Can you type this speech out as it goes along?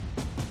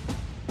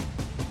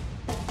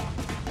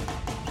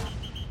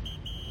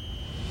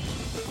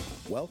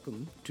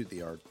Welcome to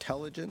the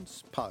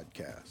Artelligence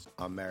Podcast.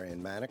 I'm Marion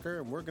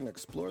Maneker, and we're going to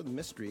explore the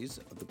mysteries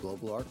of the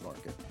global art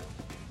market.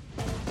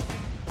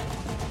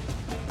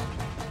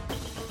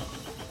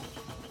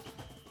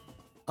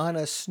 On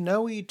a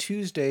snowy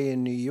Tuesday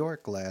in New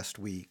York last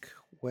week,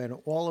 when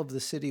all of the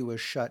city was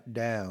shut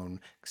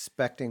down,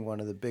 expecting one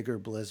of the bigger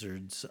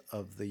blizzards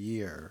of the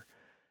year,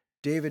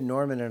 David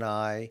Norman and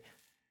I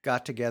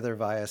got together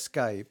via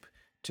Skype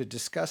to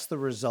discuss the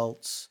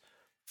results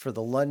for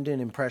the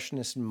London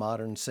Impressionist and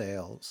Modern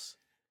sales.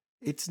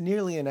 It's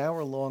nearly an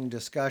hour-long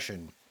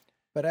discussion,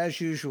 but as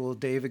usual,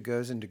 David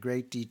goes into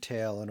great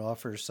detail and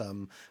offers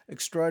some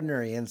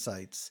extraordinary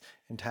insights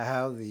into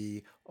how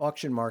the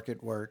auction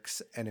market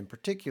works, and in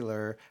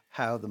particular,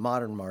 how the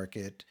modern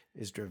market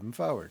is driven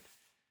forward.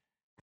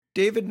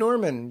 David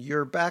Norman,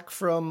 you're back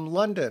from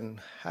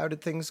London. How did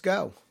things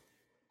go?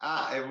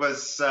 It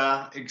was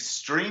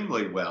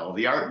extremely well.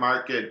 The art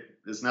market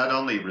is not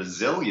only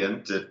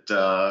resilient, it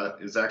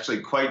is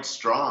actually quite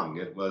strong.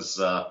 It was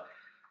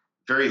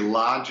very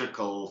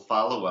logical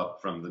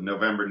follow-up from the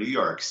November New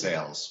York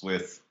sales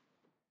with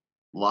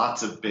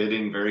lots of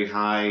bidding, very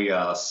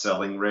high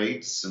selling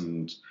rates.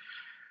 And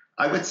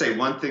I would say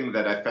one thing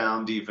that I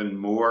found even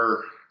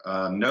more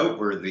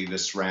noteworthy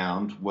this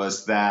round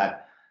was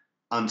that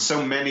on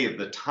so many of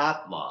the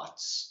top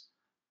lots,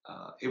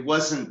 it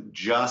wasn't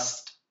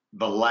just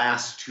the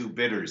last two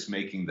bidders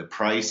making the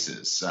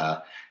prices.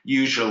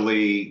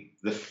 Usually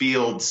the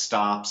field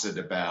stops at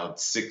about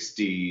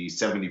 60,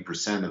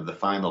 70% of the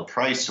final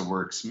price a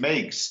works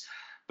makes.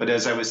 But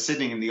as I was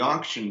sitting in the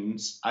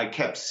auctions, I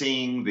kept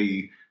seeing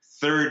the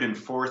third and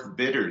fourth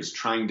bidders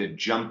trying to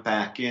jump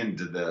back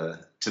into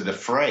the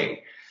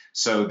fray.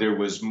 So there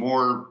was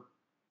more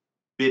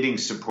bidding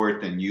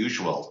support than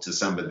usual to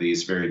some of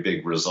these very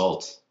big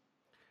results.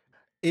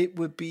 It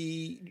would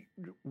be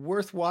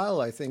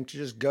worthwhile, I think, to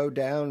just go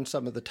down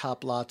some of the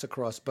top lots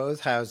across both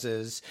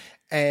houses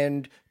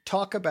and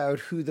talk about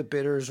who the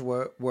bidders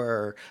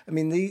were. I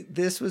mean,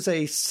 this was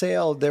a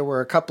sale. There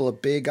were a couple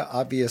of big,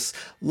 obvious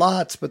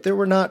lots, but there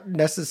were not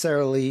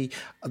necessarily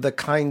the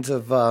kinds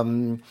of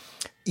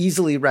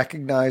easily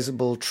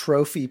recognizable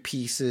trophy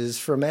pieces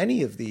from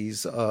any of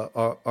these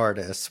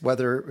artists,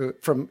 whether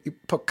from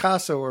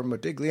Picasso or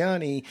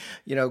Modigliani,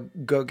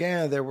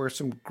 Gauguin. There were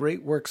some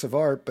great works of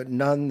art, but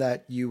none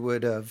that you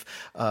would have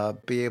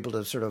be able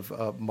to sort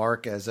of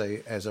mark as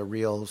a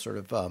real sort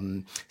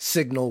of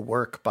signal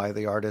work by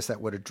the artist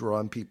that would have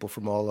drawn people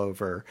from all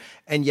over.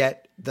 And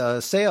yet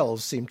the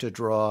sales seem to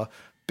draw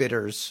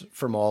bidders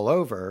from all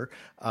over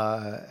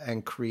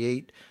and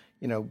create,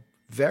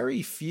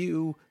 very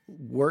few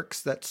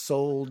works that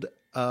sold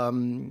at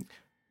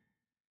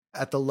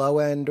the low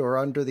end or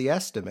under the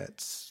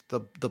estimates.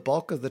 The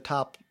bulk of the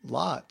top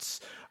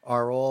lots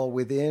are all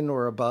within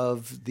or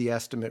above the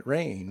estimate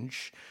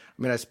range.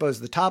 I mean, I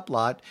suppose the top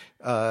lot,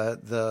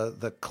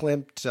 the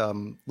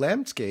Klimt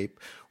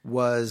landscape,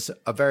 was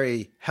a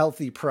very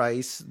healthy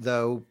price,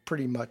 though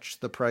pretty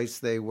much the price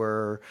they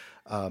were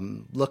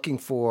looking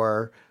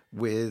for,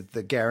 with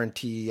the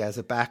guarantee as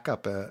a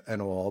backup and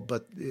all.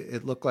 But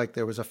it looked like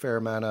there was a fair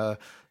amount of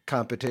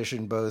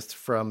competition both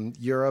from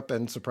Europe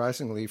and,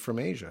 surprisingly, from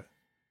Asia.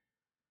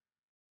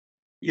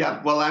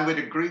 Yeah, well, I would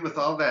agree with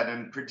all that.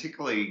 And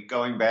particularly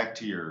going back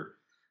to your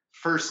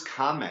first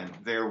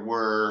comment, there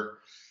were,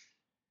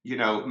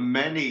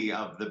 many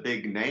of the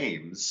big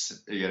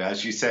names,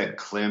 as you said,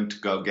 Klimt,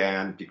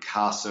 Gauguin,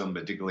 Picasso,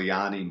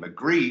 Modigliani,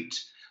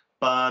 Magritte,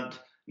 but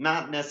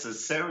not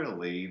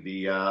necessarily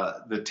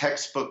the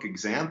textbook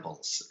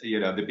examples.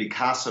 The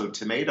Picasso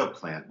tomato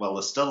plant. Well,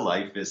 a still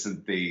life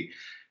isn't the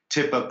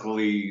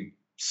typically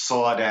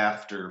sought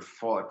after,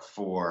 fought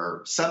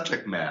for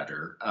subject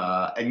matter,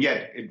 and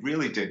yet it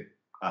really did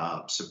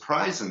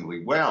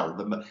surprisingly well.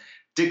 The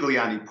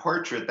Modigliani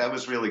portrait, that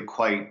was really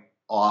quite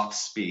off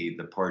speed.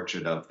 The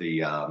portrait of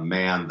the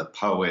man, the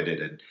poet,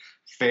 it had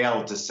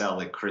failed to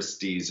sell at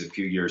Christie's a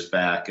few years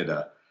back at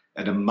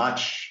a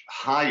much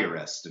higher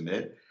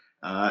estimate.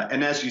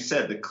 And as you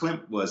said, the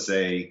Klimt was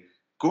a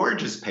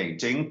gorgeous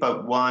painting,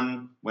 but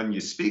one, when you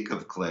speak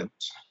of Klimt,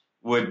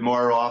 would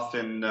more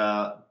often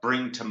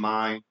bring to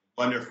mind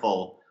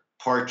wonderful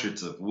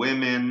portraits of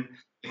women.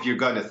 If you're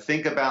going to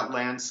think about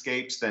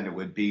landscapes, then it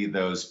would be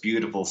those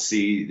beautiful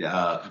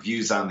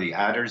views on the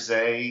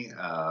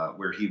Attersee,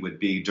 where he would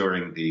be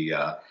during the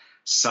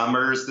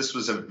summers. This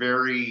was a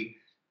very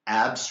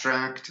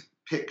abstract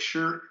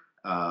picture.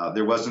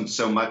 There wasn't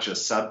so much a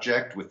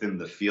subject within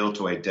the field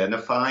to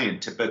identify, and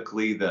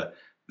typically the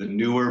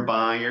newer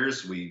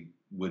buyers we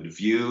would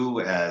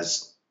view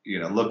as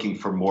looking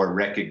for more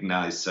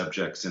recognized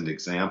subjects and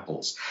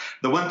examples.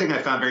 The one thing I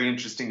found very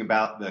interesting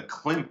about the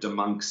Klimt,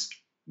 amongst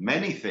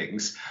many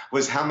things,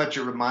 was how much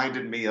it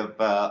reminded me of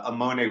a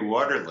Monet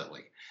water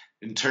lily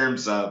in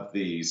terms of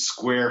the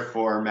square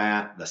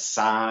format, the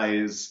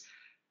size,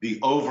 the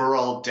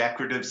overall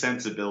decorative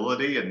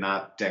sensibility, and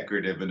not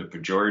decorative in a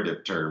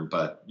pejorative term,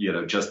 but,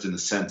 just in the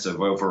sense of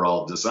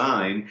overall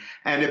design.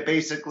 And it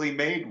basically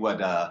made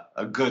what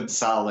a good,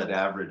 solid,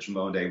 average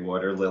Monet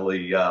water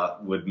lily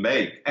would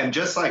make. And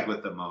just like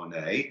with the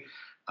Monet,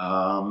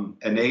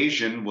 An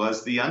Asian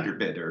was the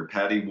underbidder.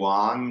 Patty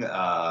Wong,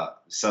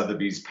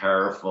 Sotheby's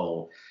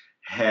powerful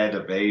head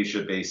of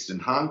Asia based in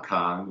Hong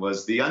Kong,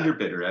 was the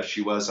underbidder, as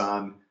she was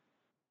on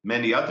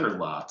many other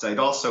lots. I'd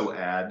also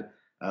add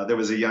there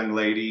was a young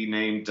lady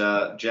named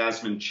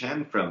Jasmine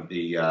Chen from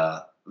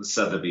the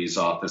Sotheby's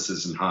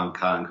offices in Hong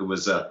Kong who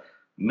was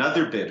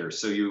another bidder.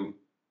 So you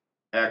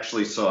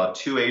actually saw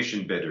two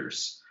Asian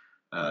bidders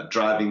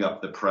driving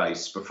up the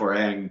price before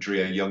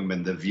Andrea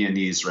Jungmann, the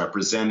Viennese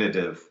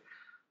representative,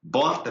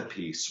 bought the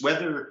piece.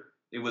 Whether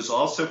it was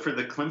also for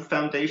the Klimt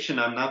Foundation,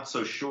 I'm not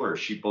so sure.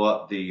 She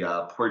bought the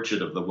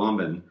portrait of the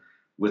woman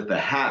with the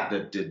hat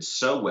that did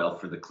so well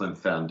for the Klimt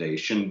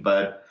Foundation,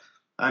 but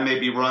I may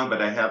be wrong,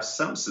 but I have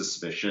some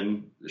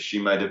suspicion she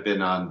might have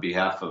been on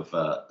behalf of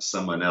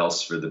someone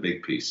else for the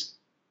big piece.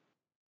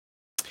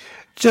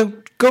 So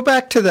go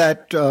back to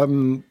that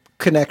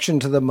connection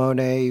to the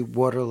Monet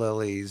water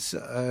lilies.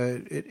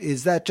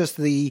 Is that just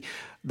the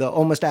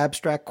almost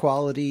abstract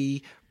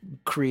quality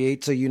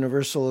creates a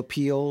universal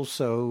appeal,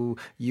 so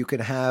you can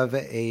have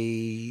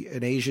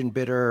an Asian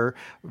bidder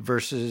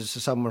versus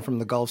someone from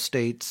the Gulf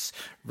states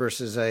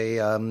versus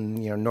a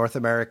North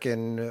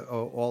American,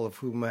 all of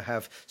whom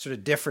have sort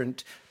of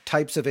different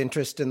types of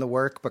interest in the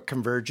work but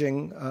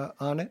converging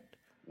on it?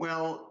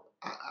 Well,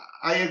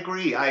 I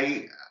agree.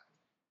 I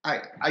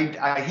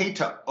hate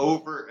to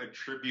over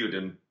attribute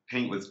and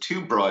paint with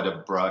too broad a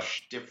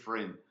brush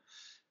different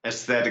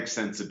aesthetic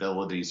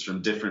sensibilities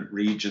from different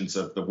regions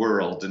of the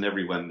world, and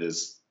everyone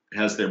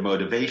has their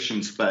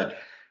motivations. But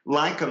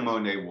like a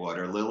Monet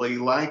water lily,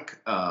 like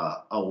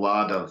a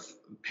lot of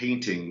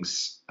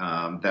paintings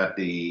that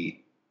the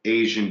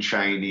Asian,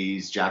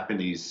 Chinese,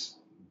 Japanese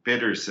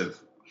bidders have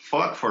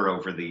fought for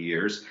over the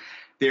years,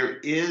 there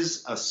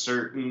is a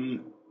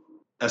certain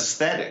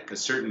aesthetic, a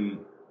certain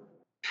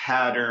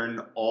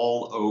pattern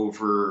all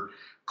over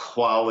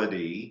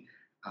quality,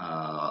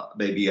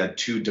 maybe a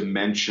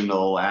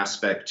two-dimensional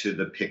aspect to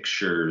the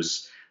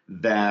pictures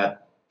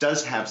that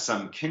does have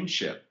some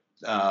kinship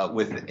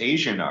with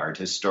Asian art,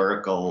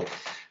 historical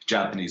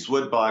Japanese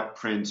woodblock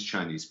prints,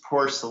 Chinese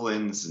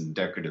porcelains, and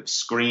decorative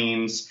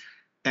screens.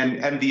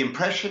 And the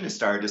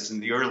Impressionist artists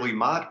and the early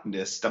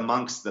Modernists,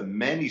 amongst the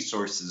many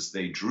sources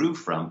they drew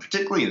from,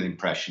 particularly the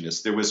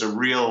Impressionists, there was a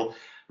real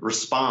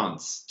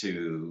response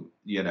to,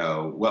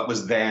 what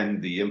was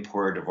then the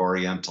import of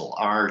Oriental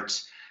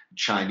art,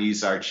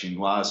 Chinese art,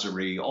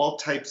 chinoiserie, all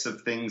types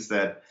of things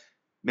that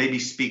maybe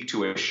speak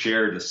to a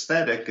shared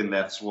aesthetic. And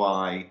that's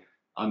why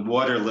on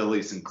water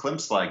lilies and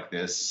Klimts like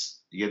this,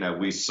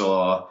 we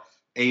saw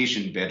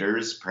Asian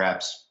bidders,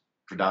 perhaps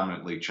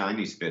predominantly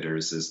Chinese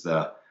bidders, as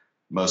the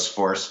most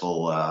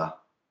forceful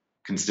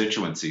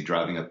constituency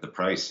driving up the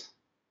price.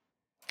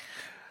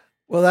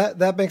 Well,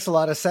 that makes a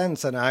lot of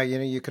sense, and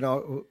you can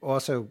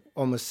also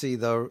almost see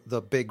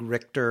the big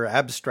Richter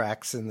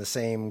abstracts in the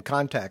same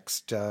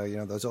context.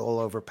 Those all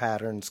over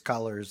patterns,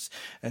 colors,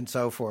 and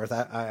so forth.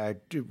 I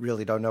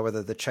really don't know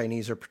whether the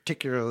Chinese are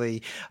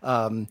particularly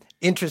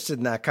interested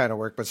in that kind of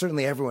work, but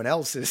certainly everyone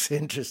else is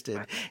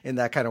interested in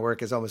that kind of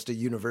work as almost a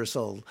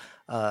universal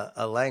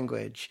a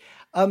language.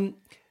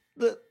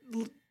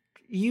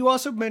 You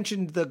also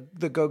mentioned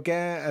the Gauguin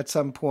at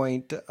some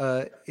point.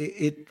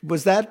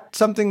 Was that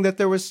something that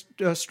there was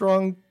a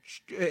strong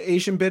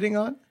Asian bidding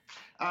on?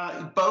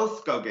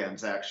 Both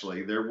Gauguins,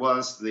 actually. There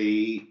was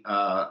the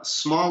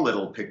small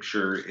little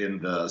picture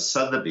in the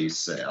Sotheby's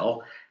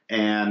sale,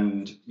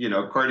 and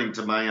according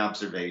to my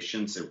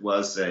observations, it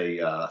was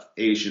a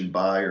Asian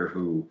buyer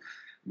who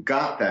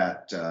got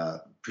that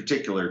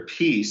particular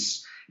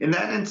piece. In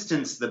that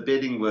instance, the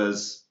bidding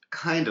was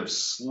kind of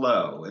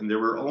slow, and there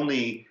were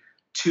only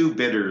two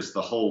bidders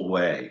the whole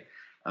way.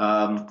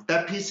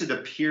 That piece had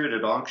appeared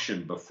at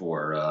auction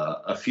before.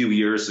 A few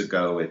years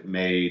ago, it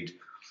made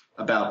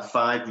about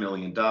 $5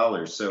 million.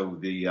 So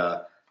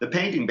the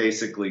painting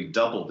basically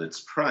doubled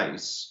its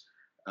price.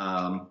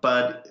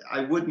 But I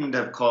wouldn't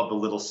have called the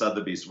Little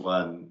Sotheby's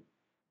one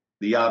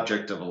the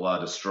object of a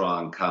lot of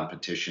strong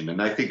competition.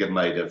 And I think it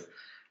might have,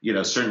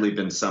 certainly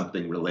been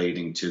something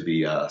relating to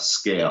the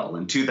scale.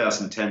 In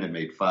 2010, it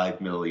made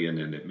 $5 million,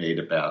 and it made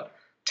about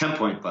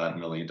 $10.5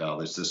 million,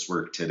 this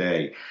work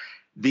today.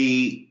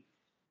 The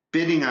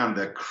bidding on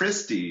the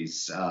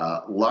Christie's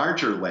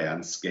larger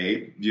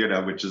landscape,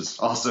 which has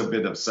also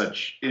been of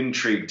such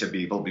intrigue to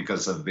people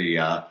because of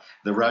the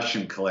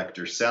Russian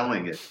collector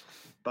selling it.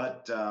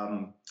 But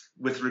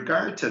with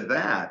regard to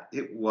that,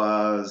 it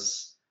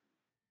was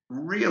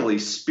really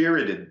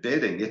spirited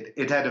bidding.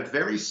 It had a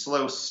very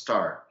slow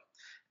start.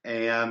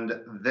 And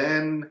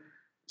then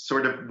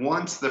sort of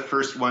once the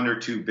first one or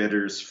two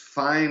bidders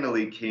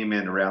finally came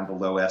in around the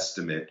low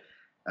estimate,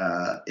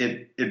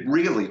 it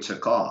really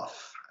took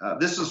off.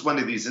 This was one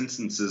of these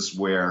instances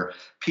where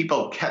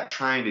people kept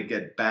trying to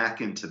get back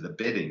into the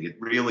bidding. It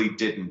really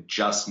didn't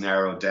just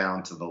narrow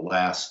down to the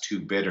last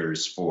two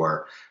bidders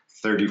for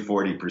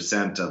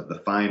 30-40% of the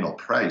final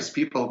price.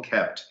 People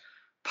kept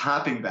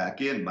popping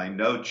back in. My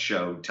notes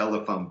showed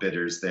telephone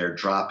bidders there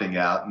dropping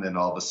out, and then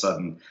all of a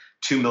sudden,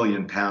 £2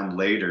 million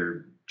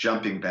later,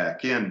 jumping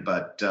back in.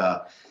 But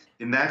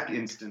in that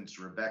instance,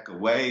 Rebecca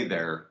Way,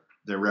 their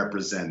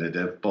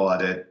representative,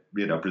 bought it,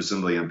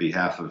 presumably on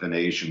behalf of an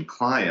Asian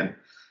client.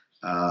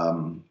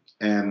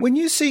 And when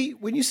you see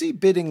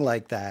bidding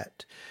like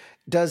that,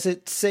 does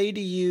it say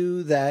to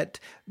you that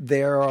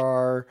there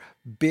are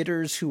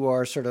bidders who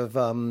are sort of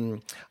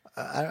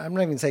I'm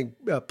not even saying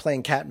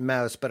playing cat and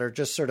mouse, but are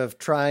just sort of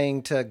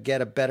trying to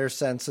get a better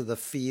sense of the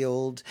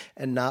field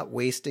and not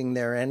wasting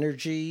their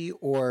energy?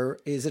 Or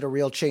is it a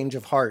real change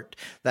of heart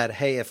that,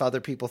 hey, if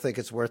other people think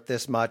it's worth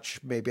this much,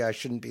 maybe I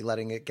shouldn't be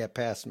letting it get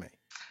past me?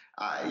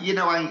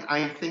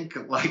 I think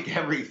like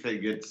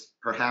everything, it's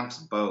perhaps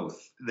both.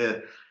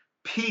 A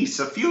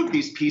few of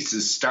these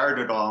pieces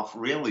started off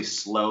really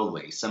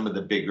slowly, some of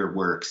the bigger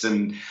works.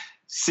 And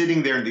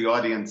sitting there in the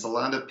audience, a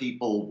lot of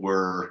people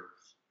were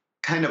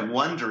kind of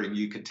wondering,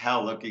 you could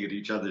tell looking at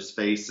each other's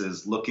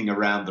faces, looking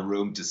around the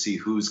room to see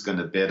who's going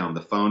to bid on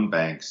the phone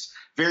banks.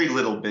 Very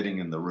little bidding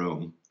in the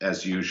room,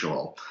 as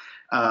usual.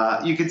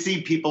 You could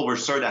see people were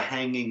sort of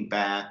hanging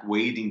back,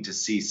 waiting to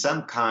see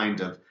some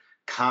kind of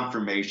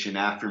confirmation,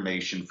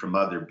 affirmation from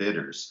other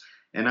bidders.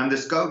 And on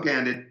this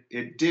Gauguin,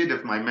 it did,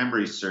 if my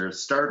memory serves,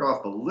 start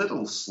off a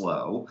little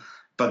slow,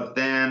 but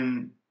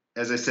then,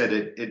 as I said,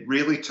 it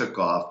really took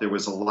off. There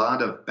was a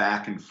lot of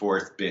back and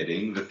forth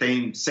bidding.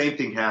 The same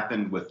thing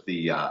happened with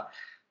the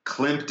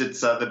Klimt at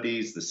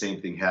Sotheby's. The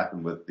same thing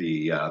happened with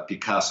the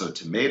Picasso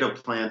tomato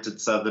plant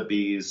at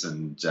Sotheby's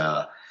and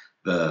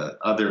the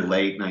other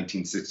late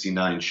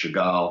 1969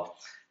 Chagall.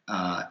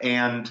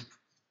 And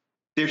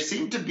there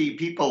seemed to be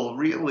people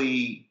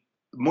really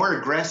more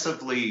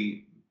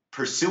aggressively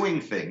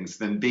pursuing things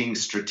than being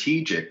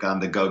strategic on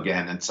the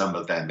Gauguin and some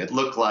of them. It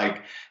looked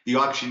like the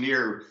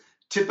auctioneer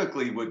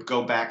typically would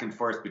go back and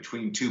forth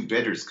between two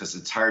bidders because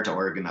it's hard to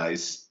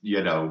organize,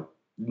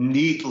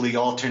 neatly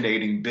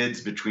alternating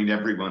bids between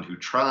everyone who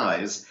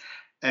tries.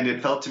 And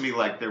it felt to me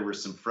like there were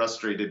some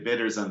frustrated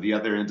bidders on the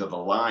other end of the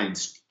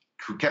lines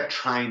who kept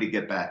trying to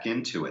get back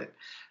into it.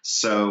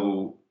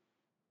 So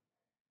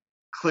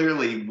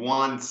clearly,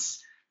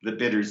 once the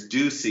bidders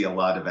do see a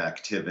lot of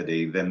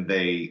activity, then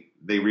they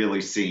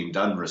really seemed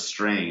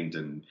unrestrained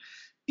and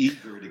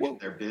eager to get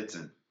their bids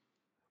in.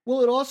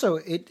 Well,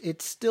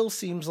 it still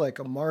seems like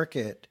a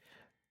market,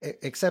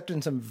 except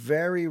in some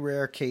very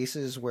rare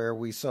cases where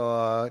we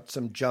saw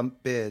some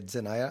jump bids,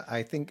 and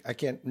I think I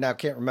can't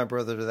remember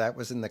whether that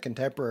was in the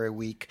Contemporary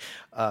Week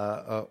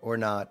or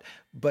not.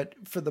 But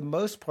for the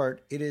most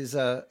part, it is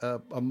a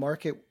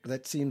market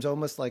that seems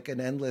almost like an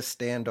endless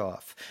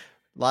standoff.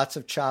 Lots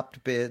of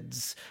chopped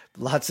bids,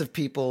 lots of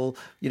people,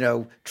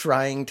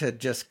 trying to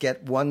just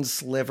get one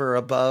sliver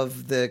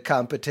above the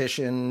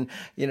competition,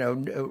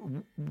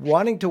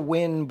 wanting to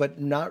win,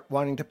 but not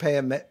wanting to pay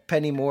a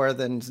penny more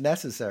than's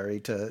necessary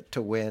to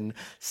win.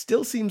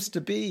 Still seems to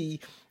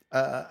be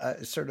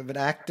sort of an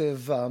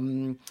active,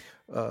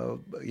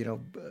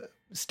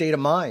 state of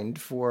mind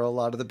for a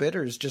lot of the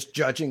bidders, just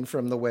judging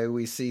from the way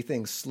we see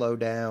things slow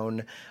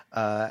down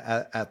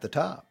at the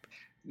top.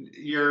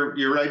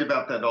 You're right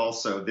about that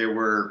also. There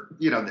were,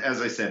 as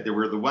I said, there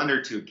were the one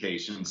or two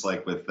occasions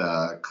like with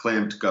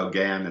Klimt,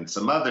 Gauguin, and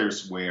some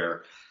others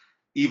where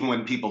even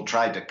when people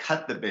tried to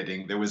cut the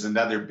bidding, there was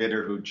another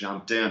bidder who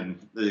jumped in,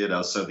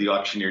 so the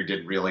auctioneer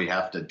didn't really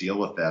have to deal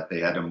with that.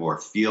 They had to more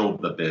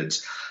field the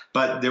bids.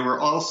 But there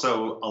were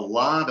also a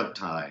lot of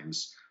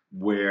times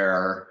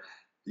where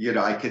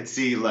I could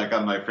see, like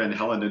on my friend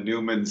Helena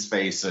Newman's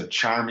face, a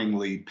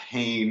charmingly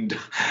pained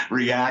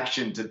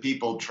reaction to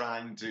people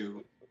trying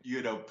to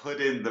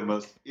put in the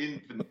most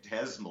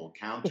infinitesimal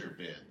counter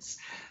bids,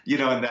 in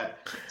that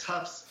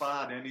tough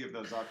spot any of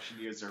those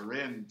auctioneers are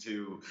in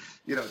to,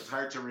 it's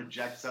hard to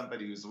reject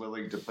somebody who's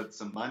willing to put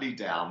some money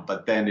down,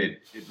 but then it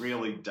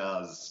really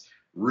does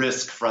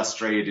risk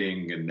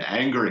frustrating and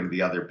angering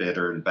the other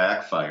bidder and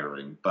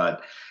backfiring.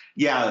 But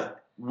yeah,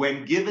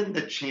 when given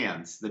the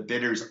chance, the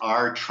bidders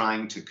are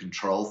trying to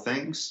control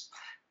things.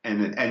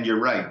 And you're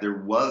right,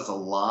 there was a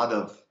lot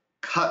of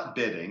cut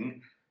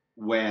bidding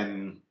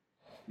when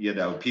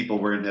people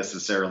weren't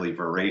necessarily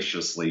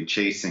voraciously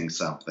chasing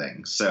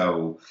something.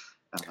 So,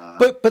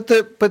 but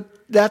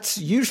that's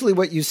usually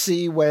what you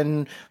see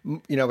when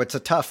it's a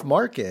tough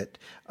market,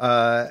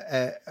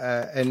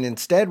 and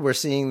instead we're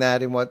seeing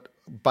that in what,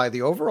 by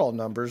the overall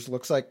numbers,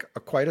 looks like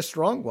quite a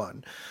strong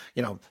one.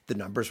 The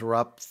numbers were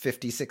up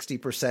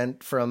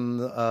 50-60% from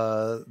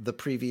the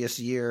previous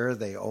year.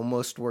 They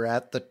almost were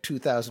at the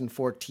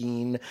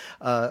 2014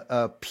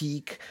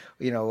 peak.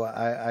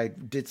 I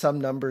did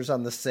some numbers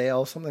on the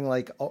sale, something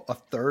like a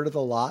third of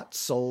the lot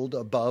sold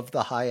above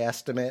the high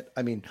estimate.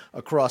 I mean,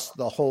 across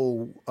the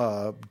whole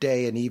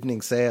day and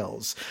evening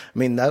sales. I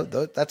mean,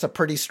 that's a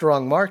pretty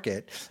strong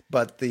market,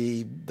 but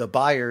the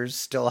buyers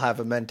still have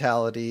a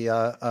mentality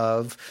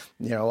of,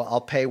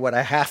 I'll pay what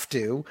I have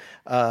to,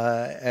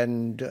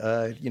 and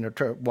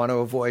want to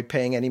avoid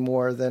paying any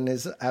more than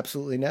is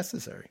absolutely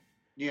necessary.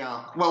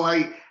 Yeah, well,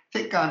 I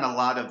think on a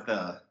lot of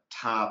the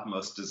top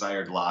most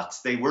desired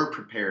lots, they were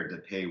prepared to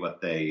pay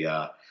what they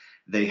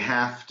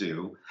have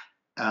to.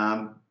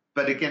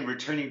 but again,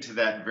 returning to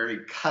that very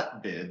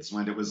cut bids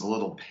when it was a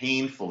little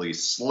painfully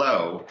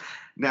slow.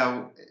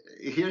 Now,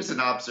 here's an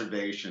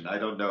observation. I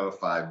don't know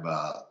if I'm,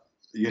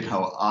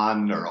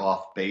 on or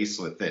off base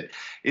with it.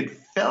 It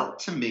felt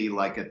to me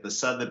like at the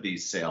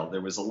Sotheby's sale,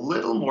 there was a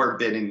little more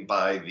bidding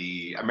by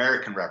the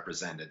American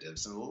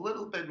representatives, and a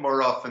little bit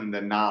more often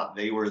than not,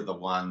 they were the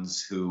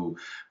ones who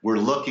were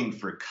looking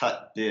for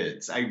cut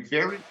bids. I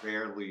very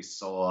rarely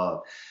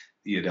saw,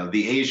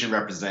 the Asian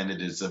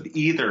representatives of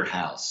either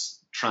house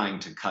trying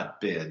to cut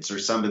bids, or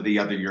some of the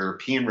other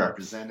European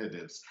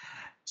representatives.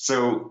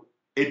 So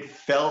it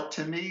felt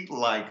to me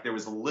like there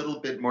was a little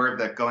bit more of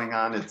that going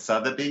on at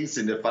Sotheby's.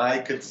 And if I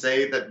could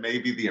say that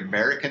maybe the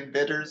American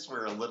bidders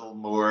were a little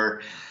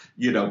more,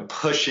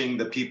 pushing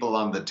the people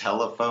on the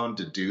telephone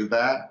to do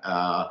that,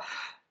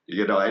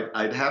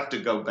 I'd have to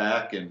go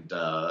back and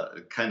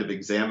kind of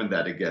examine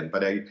that again.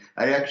 But I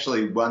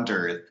actually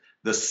wonder if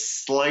the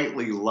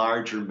slightly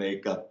larger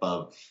makeup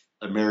of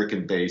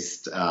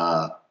American-based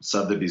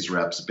Sotheby's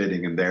reps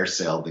bidding in their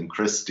sale than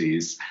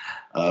Christie's,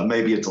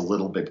 maybe it's a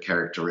little bit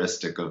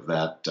characteristic of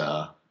that.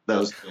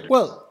 Those bidders.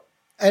 Well,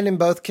 and in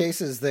both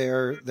cases,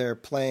 they're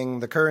playing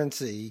the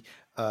currency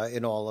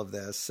in all of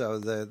this, so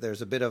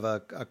there's a bit of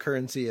a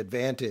currency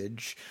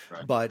advantage,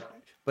 Right.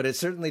 But it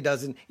certainly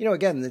doesn't.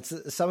 Again,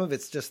 some of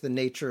it's just the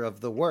nature of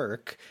the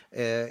work.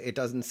 It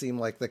doesn't seem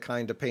like the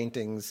kind of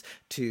paintings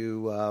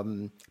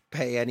to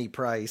pay any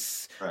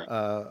price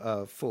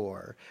Right.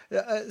 for.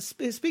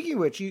 Speaking of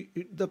which,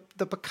 the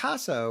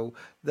Picasso,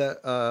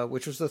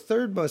 which was the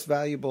third most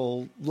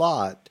valuable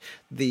lot,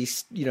 the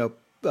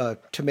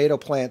tomato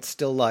plant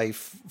still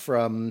life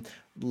from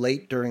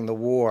late during the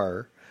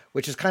war,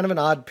 which is kind of an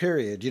odd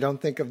period. You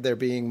don't think of there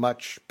being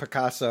much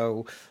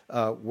Picasso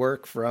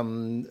work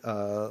from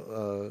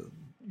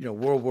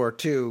World War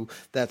II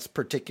that's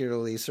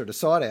particularly sort of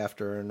sought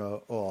after and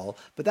all.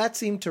 But that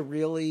seemed to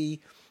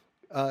really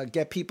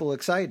get people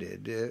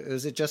excited.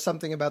 Is it just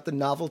something about the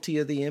novelty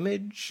of the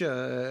image?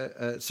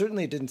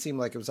 Certainly, it didn't seem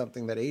like it was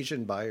something that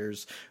Asian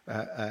buyers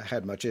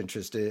had much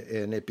interest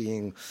in, it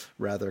being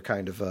rather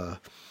kind of a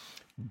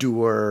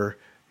dour,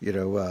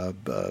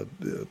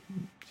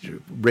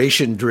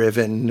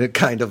 ration-driven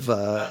kind of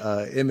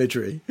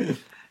imagery.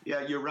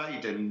 Yeah, you're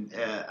right. And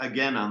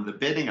again, on the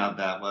bidding on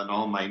that one,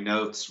 all my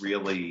notes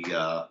really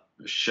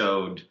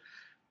showed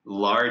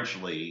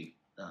largely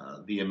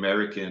the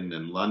American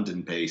and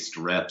London-based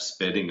reps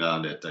bidding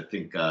on it. I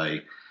think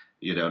I,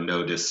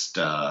 noticed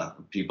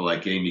people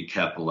like Amy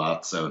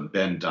Capolazzo and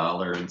Ben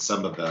Dollar and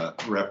some of the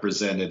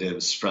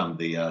representatives from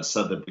the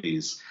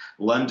Sotheby's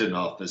London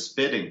office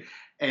bidding.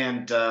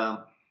 And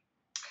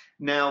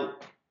now,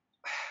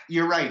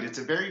 you're right. It's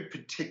a very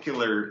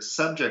particular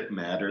subject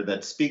matter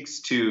that speaks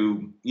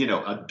to,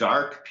 a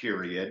dark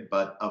period,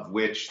 but of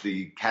which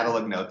the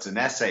catalog notes and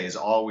essays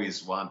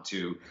always want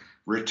to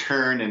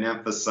return and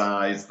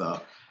emphasize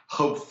the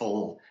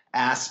hopeful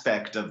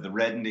aspect of the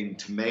reddening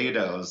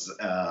tomatoes.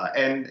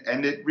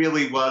 And it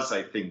really was,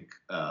 I think,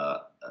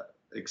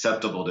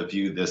 acceptable to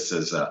view this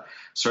as a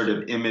sort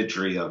of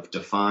imagery of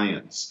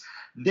defiance.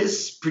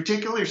 This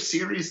particular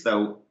series,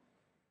 though,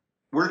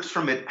 works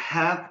from it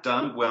have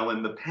done well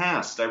in the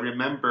past. I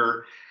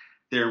remember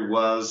there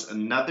was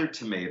another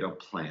tomato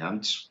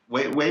plant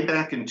way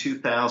back in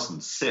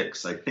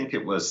 2006. I think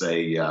it was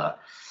a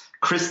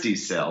Christie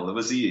sale. It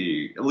was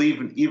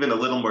even a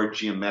little more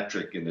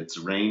geometric in its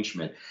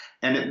arrangement.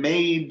 And it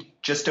made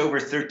just over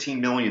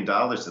 $13 million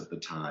at the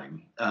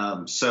time.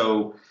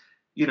 So,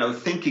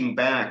 thinking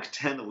back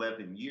 10,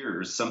 11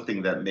 years,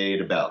 something that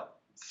made about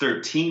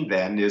 13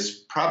 then is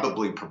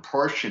probably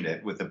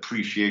proportionate with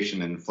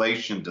appreciation and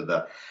inflation to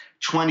the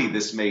 20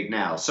 this made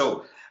now.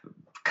 So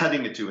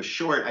cutting it to a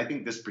short, I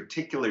think this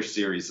particular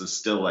series of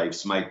still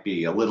lifes might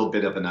be a little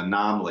bit of an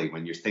anomaly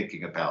when you're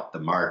thinking about the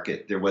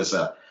market. There was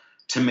a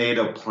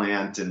tomato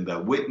plant in the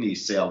Whitney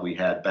sale we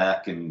had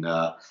back in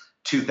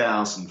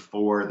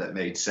 2004 that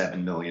made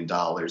 $7 million.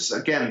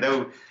 Again,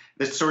 though,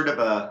 it's sort of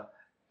a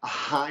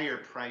higher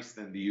price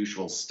than the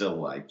usual still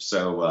life.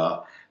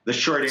 So the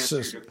short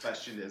answer to your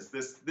question is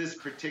this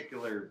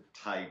particular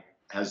type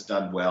has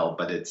done well,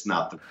 but it's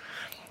not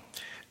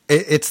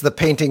it's the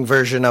painting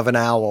version of an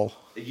owl.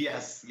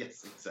 Yes,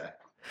 exactly.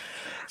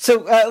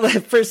 So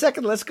for a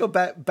second, let's go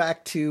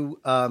back to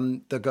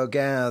the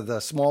Gauguin, the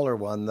smaller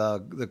one,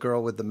 the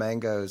girl with the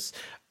mangoes,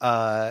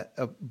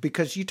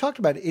 because you talked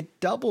about it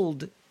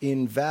doubled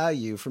in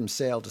value from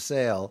sale to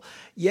sale,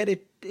 yet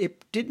it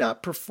did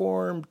not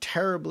perform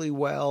terribly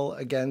well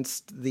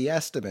against the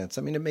estimates.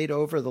 I mean, it made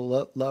over the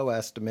low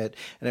estimate,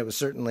 and it was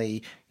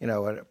certainly,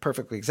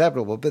 perfectly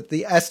acceptable. But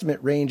the estimate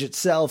range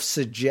itself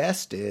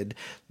suggested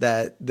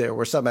that there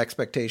were some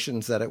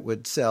expectations that it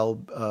would sell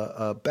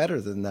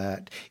better than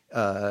that.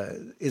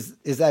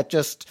 Is that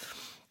just,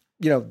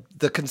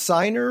 the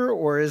consignor,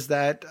 or is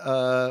that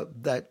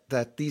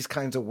that these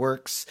kinds of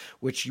works,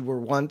 which you were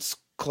once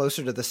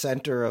closer to the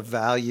center of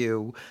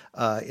value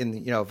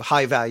of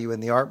high value in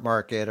the art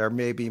market, are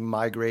maybe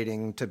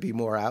migrating to be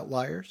more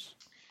outliers?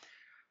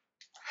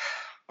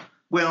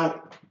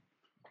 Well,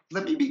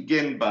 let me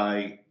begin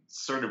by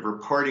sort of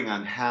reporting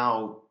on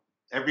how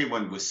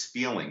everyone was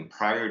feeling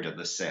prior to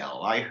the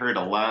sale. I heard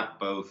a lot,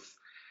 both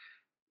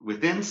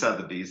within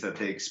Sotheby's, that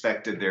they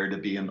expected there to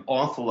be an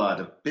awful lot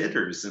of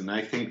bidders. And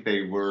I think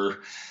they were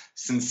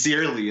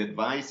sincerely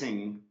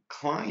advising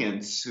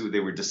clients who they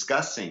were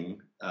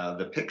discussing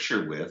the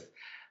picture with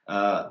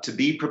to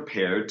be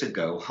prepared to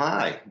go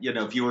high. You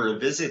know, if you were a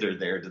visitor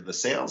there to the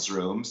sales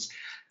rooms,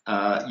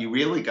 you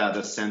really got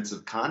a sense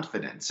of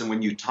confidence. And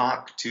when you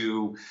talk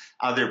to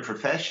other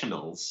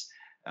professionals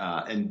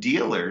and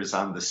dealers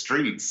on the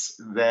streets,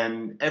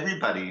 then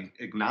everybody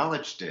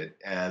acknowledged it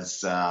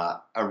as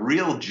a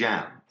real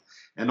gem.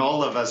 And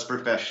all of us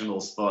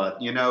professionals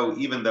thought, you know,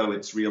 even though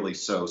it's really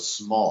so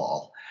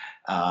small,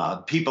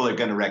 people are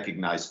going to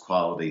recognize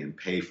quality and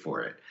pay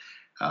for it.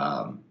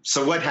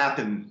 So what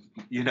happened,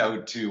 you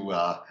know,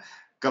 to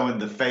go in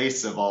the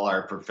face of all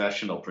our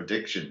professional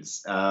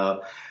predictions?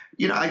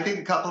 You know, I think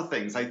a couple of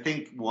things. I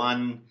think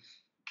one,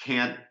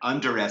 can't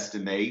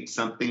underestimate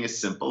something as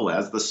simple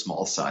as the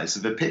small size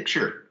of a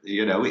picture.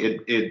 You know,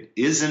 it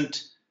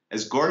isn't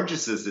as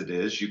gorgeous as it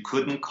is. You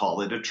couldn't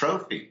call it a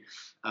trophy.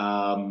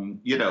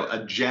 You know,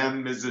 a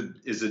gem is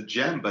a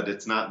gem, but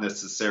it's not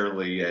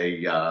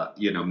necessarily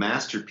a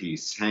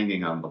masterpiece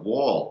hanging on the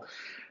wall.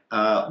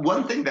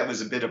 One thing that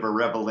was a bit of a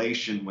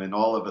revelation when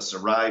all of us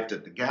arrived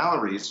at the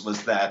galleries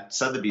was that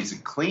Sotheby's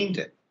had cleaned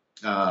it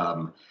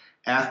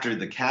after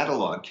the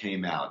catalog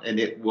came out, and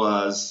it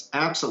was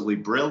absolutely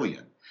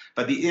brilliant.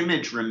 But the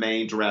image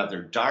remained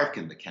rather dark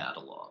in the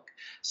catalog.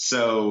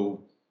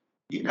 So,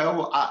 you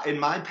know, in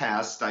my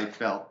past, I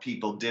felt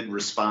people did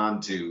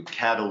respond to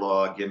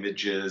catalog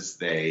images.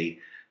 They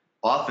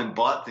often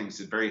bought things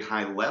at very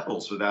high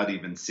levels without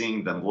even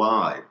seeing them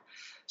live.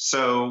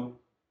 So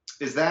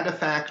is that a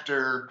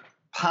factor?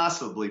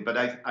 Possibly, but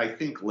I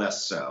think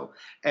less so.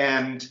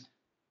 And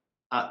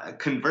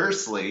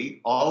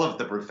conversely, all of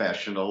the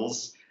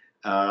professionals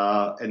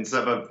and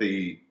some of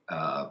the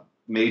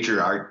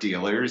major art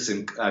dealers,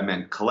 and I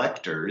meant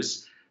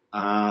collectors,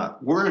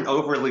 weren't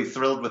overly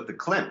thrilled with the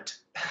Klimt.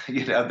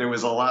 You know, there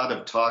was a lot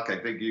of talk. I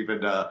think even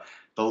the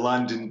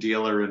London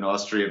dealer in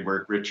Austrian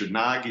work, Richard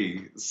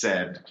Nagy,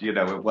 said, you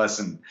know, it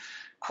wasn't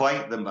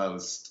quite the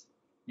most,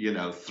 you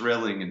know,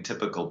 thrilling and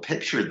typical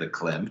picture, the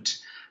Klimt,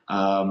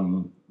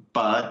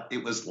 but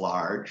it was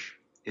large.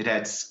 It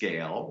had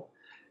scale.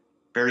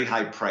 Very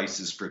high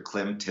prices for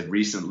Klimt had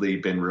recently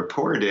been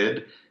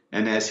reported.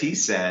 And as he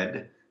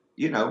said,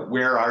 you know,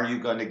 where are you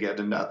going to get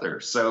another?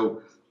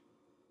 So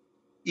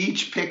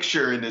each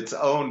picture in its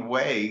own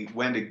way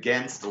went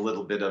against a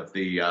little bit of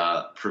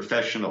the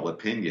professional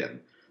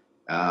opinion.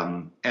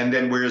 And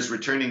then whereas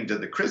returning to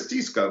the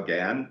Christie's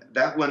Gauguin,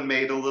 that one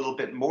made a little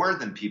bit more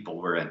than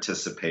people were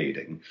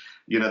anticipating.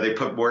 You know, they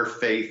put more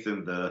faith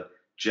in the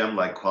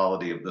gem-like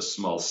quality of the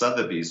small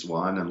Sotheby's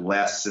one and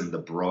less in the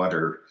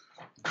broader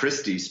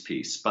Christie's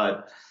piece.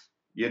 But,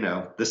 you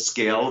know, the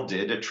scale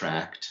did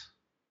attract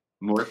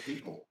more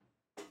people.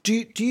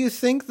 Do you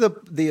think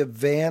the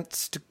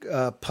advanced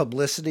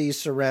publicity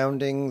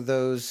surrounding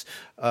those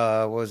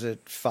was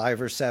it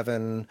 5 or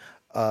 7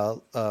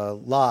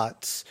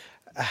 lots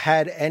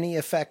had any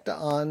effect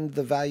on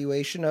the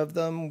valuation of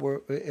them?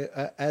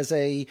 As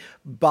a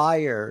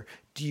buyer,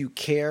 do you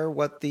care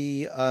what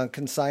the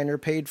consignor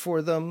paid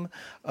for them?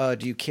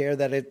 Do you care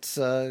that it's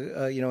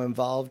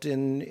involved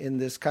in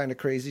this kind of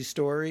crazy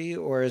story,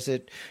 or is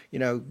it, you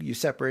know, you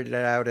separated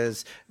it out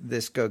as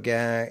this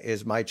Gauguin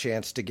is my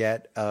chance to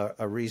get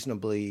a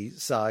reasonably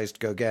sized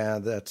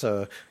Gauguin that's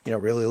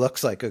really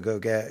looks like a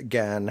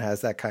Gauguin, has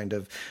that kind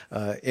of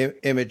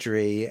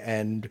imagery,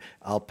 and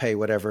I'll pay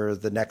whatever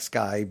the next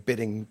guy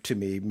bidding to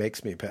me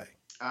makes me pay?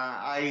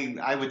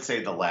 I would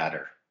say the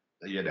latter.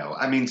 You know,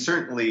 I mean,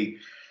 certainly.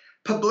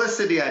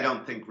 Publicity, I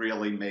don't think,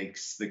 really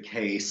makes the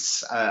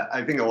case.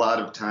 I think a lot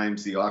of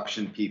times the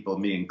auction people,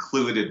 me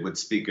included, would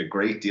speak a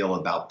great deal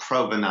about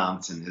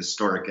provenance and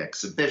historic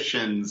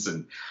exhibitions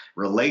and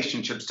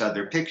relationships to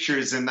other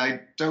pictures, and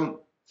I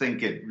don't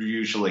think it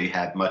usually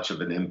had much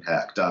of an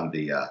impact on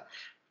the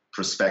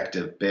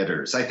prospective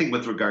bidders. I think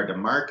with regard to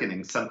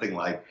marketing, something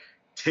like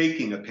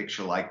taking a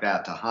picture like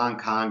that to Hong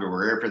Kong or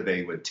wherever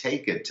they would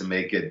take it to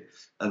make it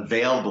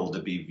available to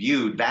be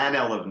viewed, that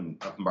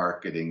element of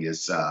marketing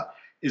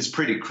is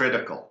pretty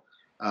critical.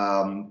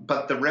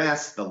 But the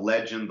rest, the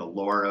legend, the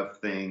lore of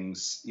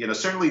things, you know,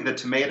 certainly the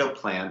tomato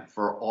plant,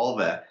 for all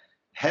the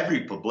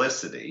heavy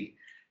publicity,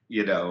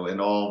 you know,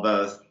 and all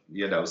the,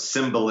 you know,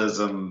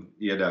 symbolism,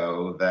 you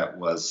know, that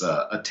was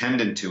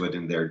attendant to it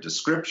in their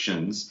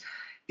descriptions,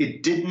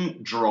 it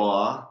didn't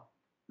draw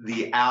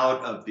the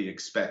out of the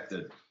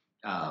expected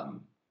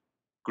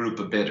group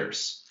of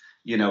bidders.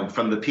 You know,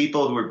 from the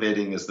people who were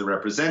bidding as the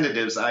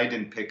representatives, I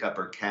didn't pick up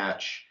or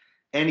catch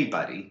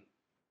anybody,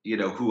 you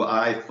know, who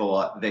I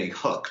thought they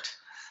hooked,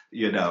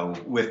 you know,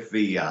 with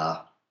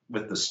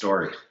the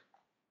story.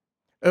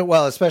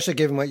 Well, especially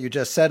given what you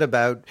just said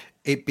about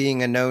it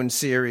being a known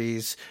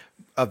series,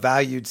 a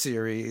valued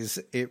series,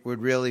 it would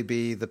really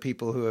be the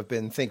people who have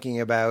been thinking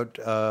about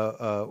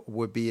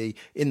would be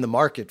in the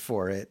market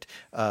for it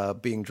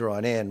being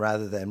drawn in,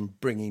 rather than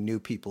bringing new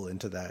people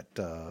into that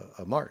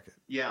market.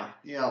 Yeah,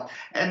 yeah.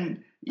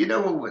 And, you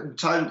know,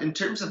 Todd, in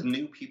terms of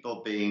new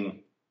people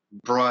being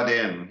brought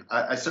in,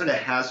 I sort of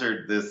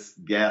hazard this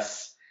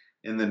guess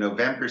in the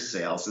November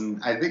sales,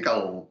 and I think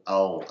I'll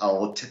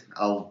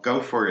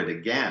go for it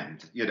again,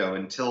 you know,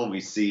 until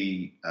we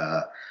see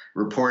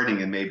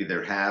reporting, and maybe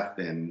there have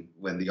been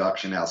when the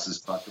auction houses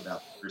talk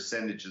about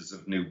percentages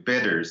of new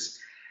bidders.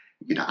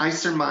 You know, I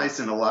surmise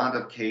in a lot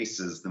of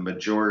cases, the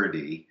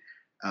majority,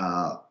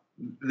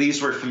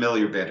 these were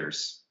familiar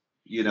bidders,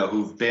 you know,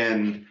 who've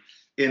been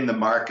in the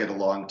market a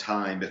long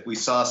time. If we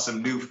saw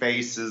some new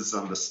faces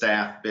on the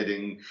staff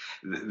bidding,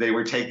 they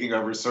were taking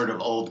over sort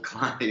of old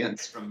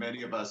clients from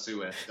many of us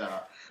who had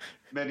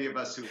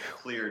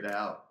cleared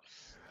out.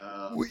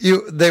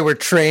 They were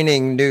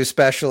training new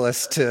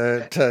specialists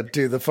to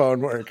do the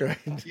phone work,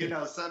 right? You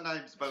know,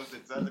 sometimes both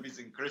at Sotheby's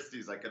and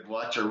Christie's, I could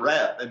watch a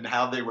rep and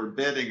how they were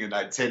bidding, and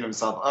I'd say to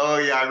myself, "Oh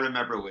yeah, I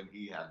remember when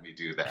he had me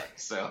do that."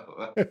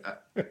 So,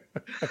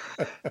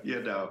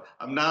 you know,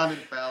 I'm not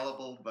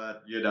infallible,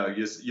 but you know,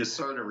 you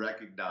sort of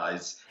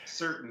recognize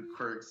certain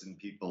quirks in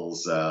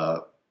people's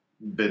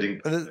bidding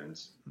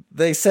patterns.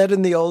 They said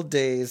in the old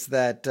days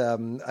that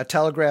a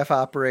telegraph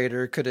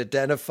operator could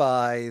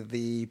identify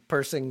the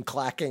person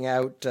clacking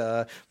out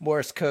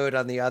Morse code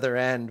on the other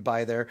end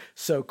by their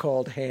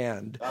so-called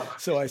hand. Oh.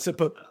 So I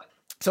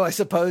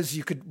suppose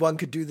one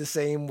could do the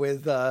same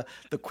with the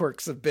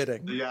quirks of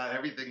bidding. Yeah,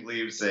 everything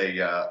leaves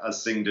a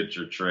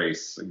signature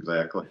trace.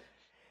 Exactly.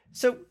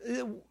 So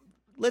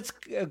let's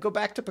go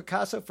back to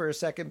Picasso for a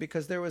second,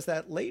 because there was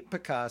that late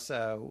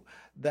Picasso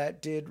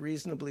that did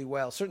reasonably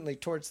well, certainly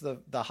towards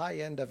the high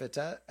end of its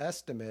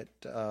estimate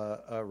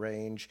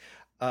range.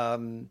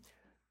 And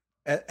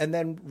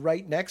then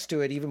right next to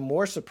it, even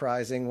more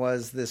surprising,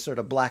 was this sort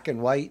of black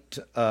and white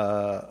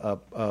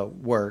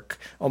work,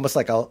 almost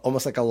like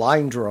a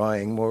line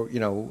drawing, more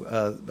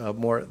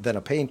more than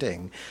a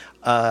painting.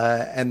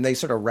 And they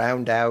sort of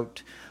round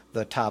out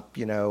the top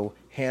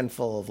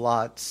handful of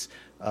lots.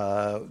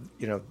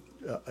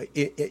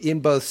 In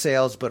both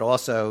sales, but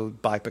also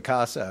by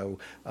Picasso,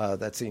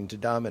 that seemed to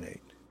dominate.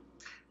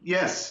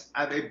 Yes,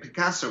 I mean,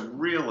 Picasso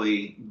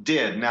really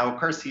did. Now, of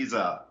course, he's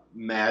a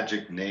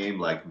magic name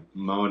like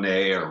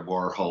Monet or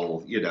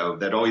Warhol, you know,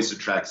 that always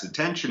attracts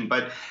attention.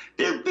 But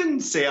there have been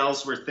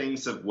sales where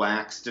things have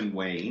waxed and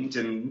waned.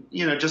 And,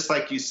 you know, just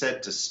like you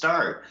said to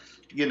start,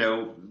 you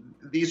know,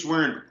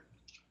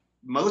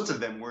 most of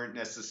them weren't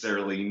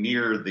necessarily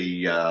near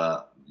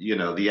the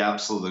the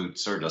absolute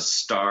sort of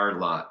star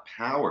lot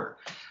power.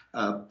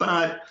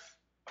 But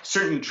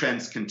certain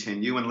trends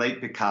continue, and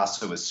late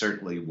Picasso is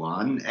certainly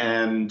one.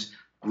 And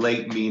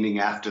late meaning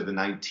after the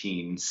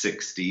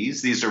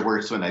 1960s. These are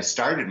works when I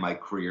started my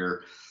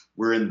career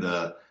were in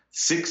the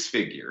six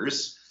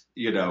figures,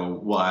 you know,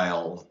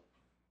 while,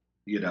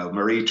 you know,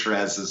 Marie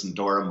Therese's and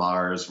Dora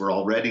Maar's were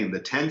already in the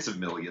tens of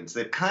millions.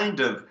 They've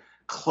kind of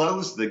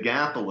closed the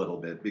gap a little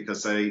bit,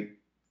 because I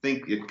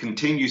think it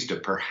continues to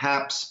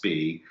perhaps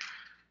be,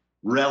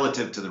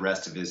 relative to the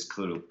rest of his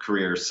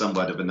career,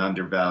 somewhat of an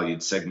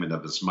undervalued segment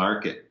of his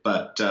market.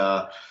 But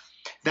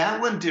that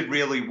one did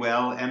really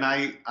well, and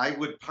I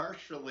would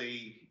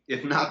partially,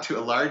 if not to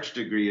a large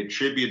degree,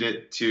 attribute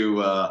it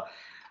to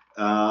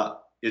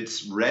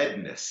its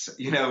redness.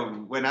 You know,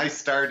 when I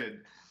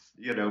started,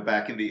 you know,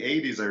 back in the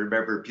 80s, I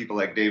remember people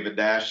like David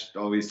Nash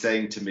always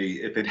saying to me,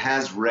 if it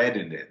has red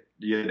in it,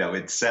 you know,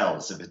 it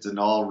sells. If it's an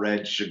all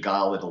red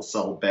Chagall, it'll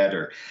sell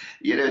better.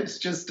 You know, it's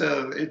just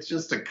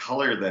a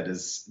color that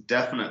has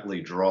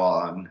definitely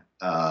drawn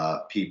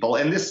people.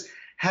 And this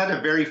had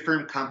a very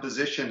firm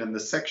composition, and the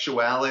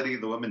sexuality,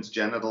 the women's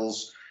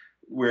genitals,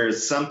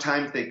 whereas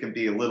sometimes they can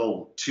be a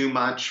little too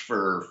much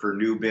for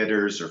new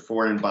bidders or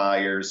foreign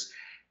buyers.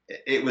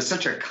 It was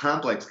such a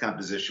complex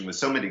composition with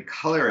so many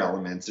color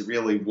elements. It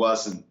really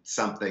wasn't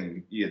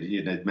something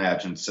you'd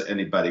imagine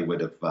anybody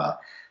would have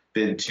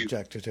been too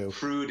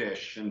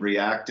prudish and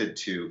reacted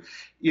to.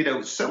 You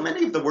know, so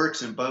many of the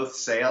works in both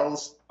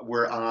sales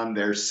were on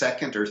their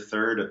second or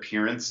third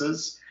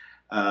appearances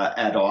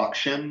at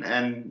auction.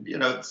 And, you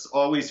know, it's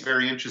always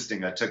very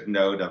interesting. I took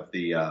note of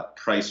the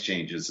price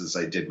changes, as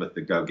I did with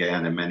the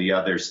Gauguin and many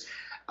others.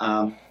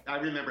 I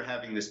remember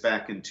having this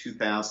back in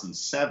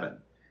 2007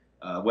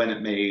 when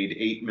it made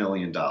 $8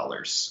 million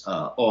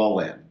all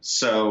in.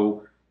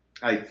 So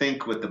I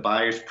think with the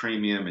buyer's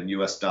premium in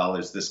US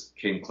dollars, this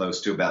came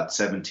close to about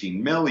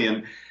 17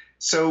 million.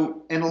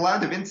 So in a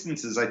lot of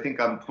instances, I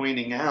think I'm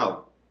pointing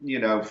out, you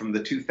know, from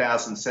the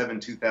 2007,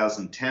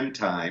 2010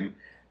 time,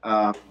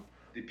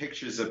 the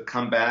pictures have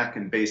come back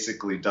and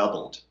basically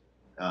doubled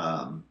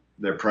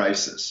their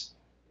prices.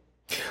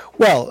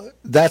 Well,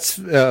 that's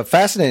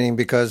fascinating,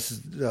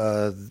 because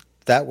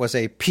that was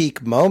a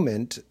peak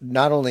moment,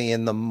 not only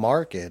in the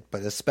market,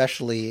 but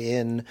especially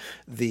in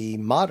the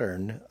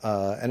modern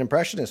and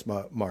impressionist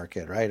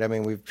market, right? I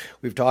mean,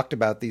 we've talked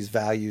about these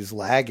values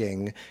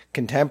lagging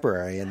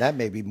contemporary, and that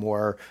may be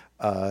more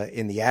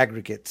in the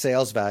aggregate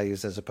sales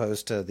values as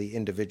opposed to the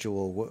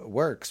individual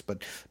works,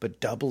 but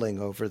doubling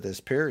over this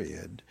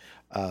period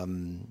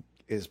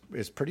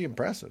is pretty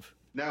impressive.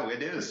 No,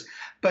 it is.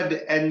 But,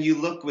 and you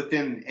look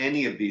within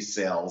any of these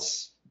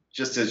sales,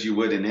 just as you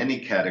would in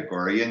any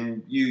category,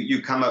 and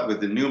you come up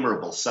with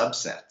innumerable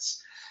subsets,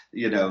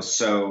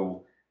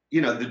 so,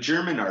 the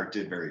German art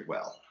did very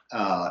well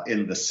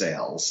in the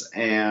sales.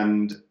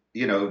 And,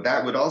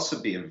 that would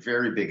also be a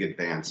very big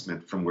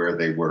advancement from where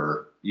they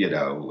were,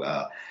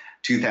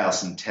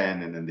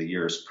 2010 and in the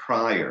years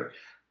prior.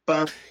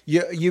 But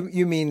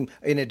you mean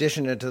in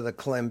addition to the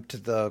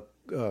Klimt, the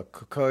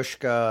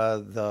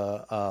Kokoschka,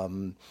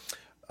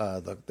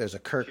 there's a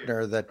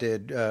Kirchner that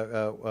did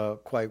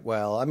quite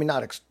well. I mean,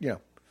 not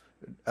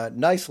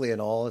nicely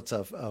and all. It's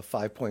a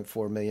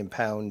 5.4 million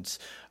pounds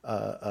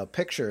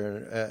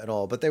picture and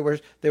all, but there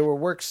were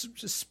works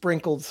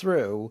sprinkled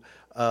through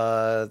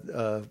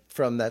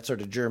from that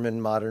sort of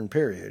German modern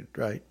period,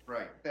 right?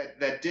 right,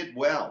 that did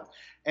well,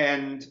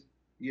 and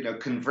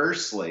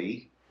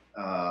conversely,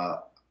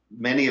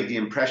 many of the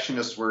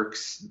impressionist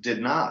works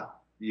did not.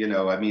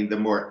 I mean, the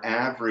more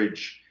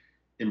average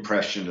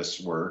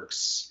impressionist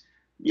works,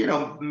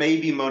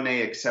 maybe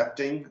Monet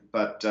accepting,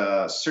 but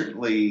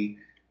certainly,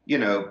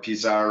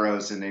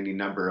 Pissarro's and any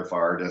number of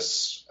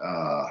artists.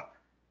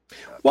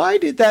 Why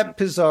did that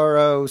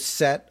Pissarro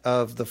set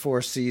of the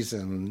Four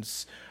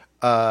Seasons?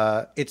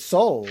 It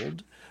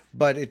sold,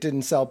 but it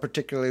didn't sell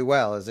particularly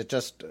well. Is it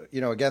just,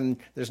 again,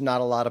 there's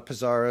not a lot of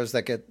Pissarros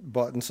that get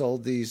bought and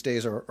sold these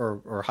days,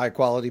 or high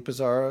quality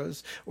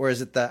Pissarros, or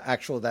is it the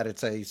actual that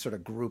it's a sort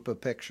of group of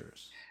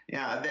pictures?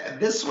 Yeah,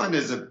 this one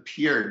has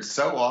appeared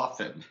so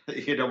often.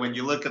 When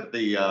you look at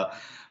the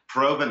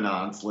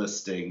provenance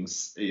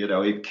listings,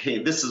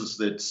 this is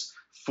its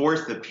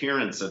fourth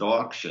appearance at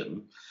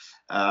auction.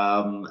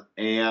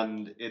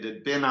 And it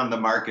had been on the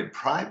market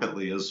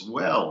privately as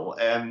well.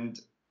 And,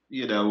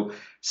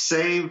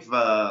 save,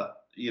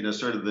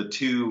 sort of the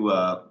two,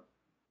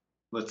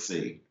 let's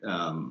see,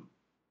 the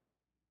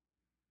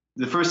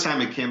first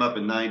time it came up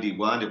in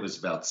 91, it was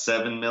about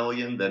 7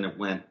 million. Then it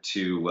went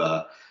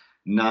to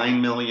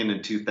 9 million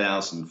in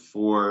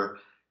 2004.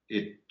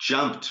 It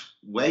jumped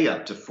way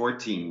up to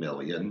 14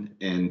 million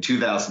in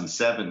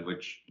 2007,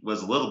 which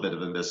was a little bit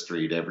of a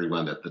mystery to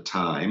everyone at the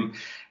time.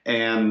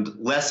 And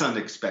less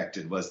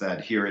unexpected was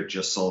that here it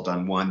just sold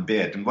on one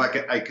bid. And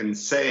what I can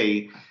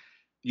say,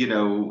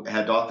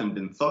 had often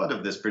been thought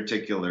of this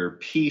particular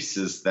piece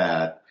is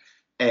that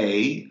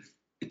it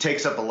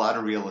takes up a lot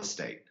of real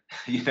estate.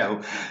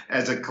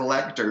 As a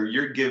collector,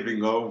 you're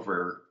giving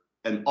over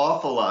an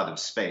awful lot of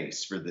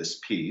space for this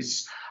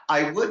piece.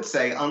 I would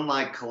say,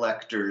 unlike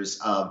collectors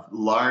of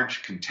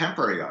large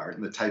contemporary art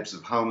and the types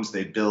of homes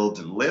they build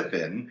and live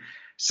in,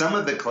 some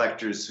of the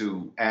collectors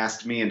who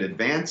asked me in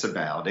advance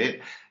about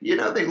it, they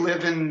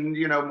live in,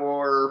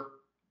 more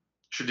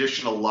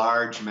traditional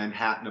large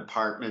Manhattan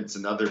apartments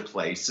and other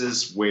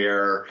places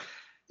where,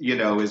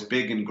 as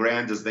big and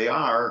grand as they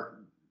are,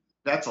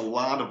 that's a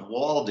lot of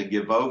wall to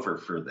give over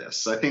for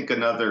this. I think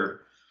another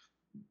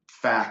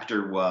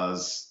factor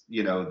was,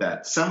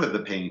 that some of the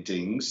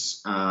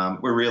paintings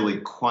were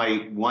really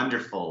quite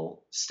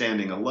wonderful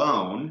standing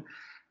alone,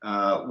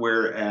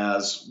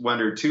 whereas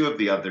one or two of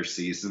the other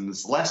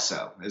seasons less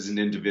so. As an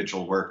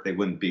individual work, they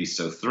wouldn't be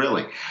so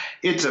thrilling.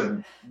 It's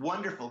a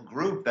wonderful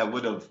group that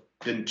would have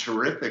been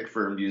terrific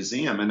for a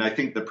museum, and I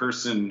think the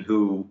person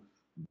who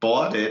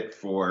bought it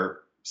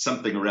for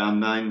something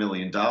around $9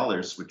 million,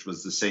 which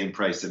was the same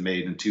price it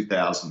made in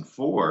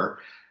 2004,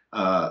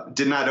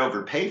 did not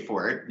overpay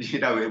for it.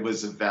 It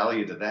was of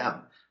value to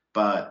them.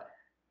 But,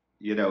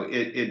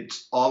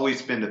 it's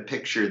always been a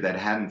picture that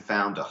hadn't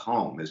found a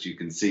home. As you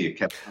can see, it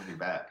kept coming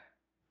back.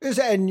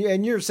 And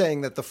you're saying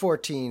that the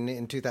 14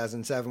 in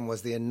 2007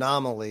 was the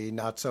anomaly,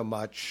 not so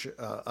much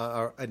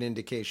an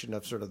indication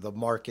of sort of the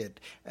market,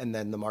 and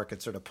then the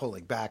market sort of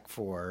pulling back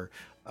for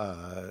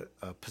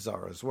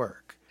Pissarro's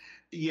work.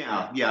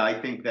 Yeah, I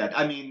think that.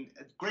 I mean,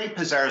 great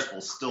Pissarros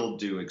will still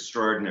do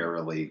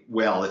extraordinarily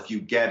well if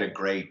you get a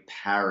great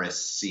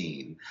Paris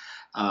scene.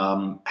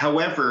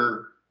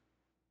 However,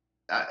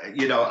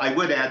 I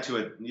would add to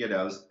it,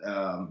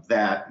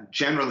 that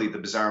generally the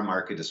Pissarro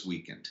market is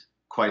weakened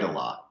quite a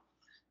lot.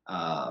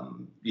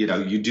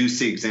 You do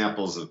see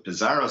examples of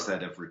Pissarros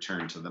that have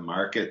returned to the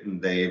market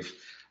and they've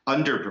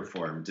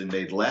underperformed and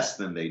made less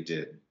than they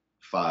did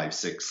 5,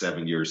 6,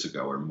 7 years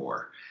ago or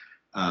more.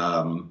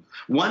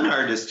 One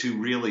artist who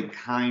really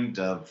kind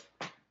of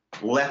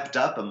leapt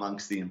up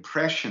amongst the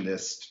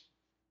Impressionists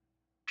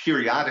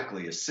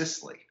periodically is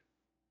Sisley.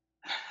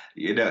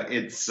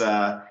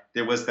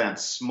 There was that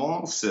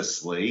small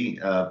Sisley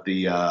of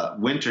the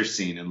winter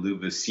scene in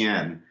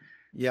Louveciennes.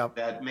 Yep.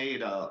 That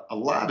made a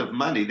lot of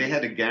money. They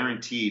had a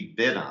guaranteed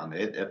bid on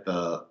it at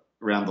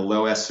around the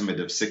low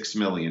estimate of £6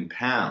 million.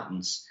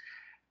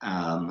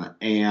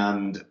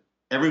 And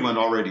everyone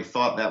already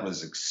thought that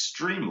was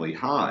extremely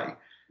high.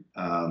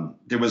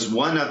 There was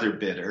one other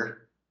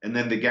bidder, and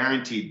then the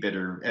guaranteed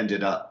bidder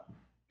ended up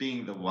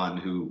being the one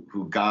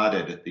who got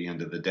it at the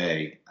end of the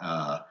day,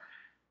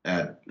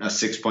 at a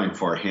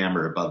 6.4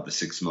 hammer above the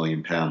 6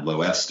 million pound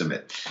low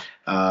estimate.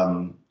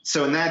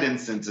 So in that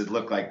instance, it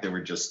looked like there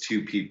were just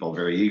two people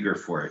very eager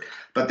for it.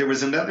 But there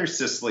was another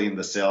Sicily in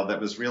the sale that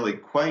was really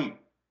quite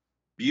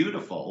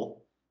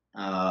beautiful,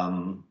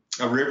 a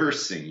river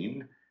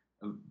scene,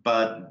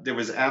 but there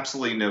was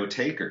absolutely no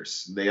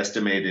takers. They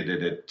estimated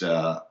it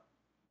at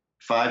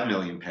 5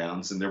 million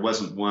pounds, and there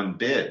wasn't one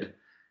bid.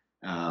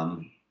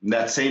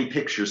 That same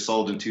picture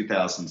sold in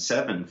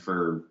 2007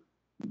 for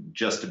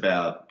just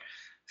about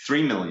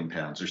 3 million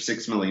pounds or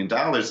 $6 million.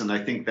 And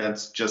I think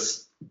that's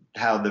just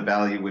how the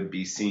value would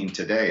be seen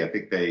today. I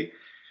think they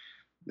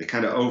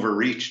kind of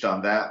overreached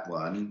on that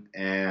one.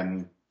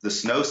 And the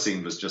snow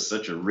scene was just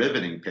such a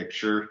riveting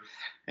picture.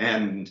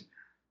 And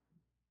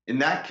in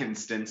that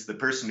instance, the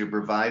person who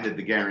provided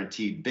the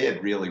guaranteed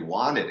bid really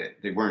wanted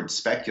it. They weren't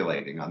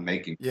speculating on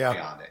making money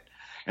on it.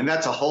 And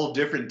that's a whole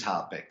different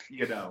topic,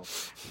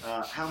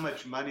 how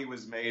much money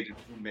was made and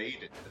who made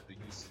it, the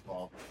use of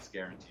all these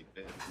guaranteed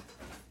bids.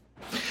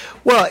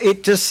 Well,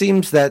 it just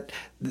seems that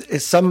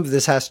some of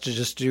this has to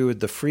just do with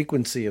the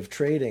frequency of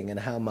trading and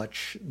how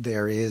much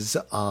there is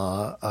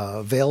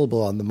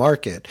available on the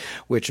market,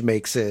 which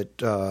makes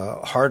it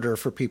harder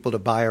for people to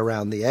buy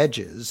around the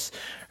edges.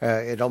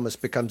 It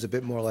almost becomes a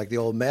bit more like the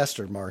old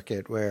master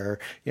market where,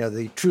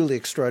 the truly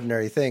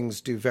extraordinary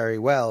things do very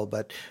well,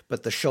 but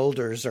the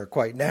shoulders are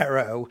quite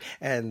narrow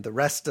and the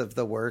rest of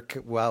the work,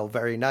 while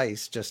very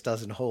nice, just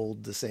doesn't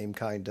hold the same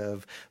kind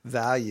of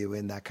value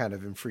in that kind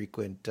of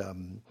infrequent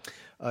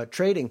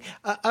trading.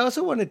 I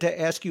also wanted to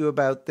ask you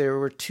about, there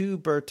were two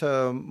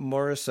Berta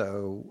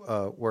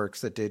Morisot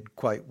works that did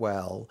quite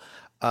well.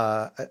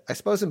 I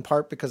suppose in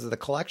part because of the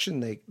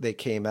collection they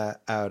came out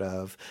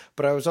of,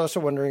 but I was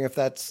also wondering if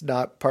that's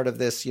not part of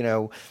this,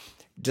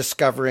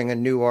 discovering a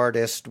new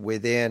artist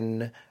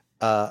within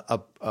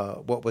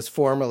what was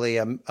formerly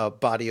a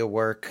body of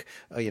work,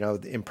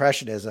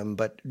 Impressionism,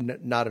 but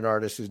not an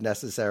artist who's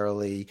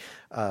necessarily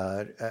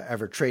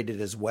ever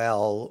traded as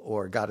well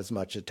or got as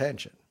much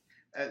attention.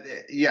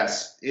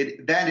 Yes,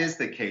 that is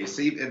the case.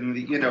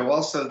 Even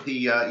also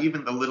the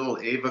even the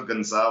little Eva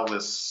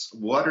Gonzalez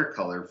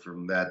watercolor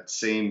from that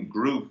same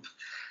group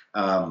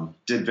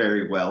did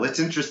very well. It's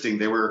interesting;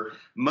 they were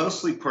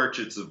mostly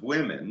portraits of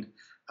women,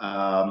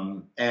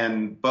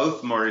 and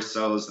both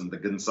Morisots and the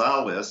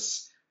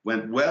Gonzalez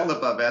went well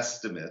above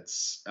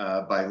estimates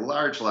by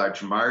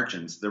large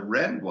margins. The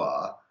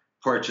Renoir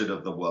portrait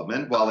of the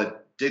woman, while it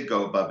did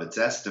go above its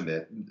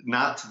estimate,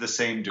 not to the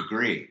same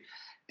degree,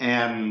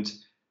 and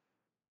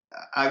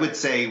I would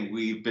say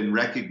we've been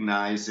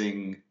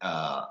recognizing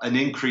an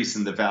increase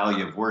in the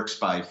value of works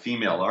by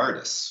female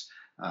artists.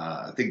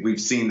 I think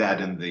we've seen that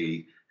in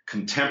the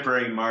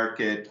contemporary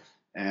market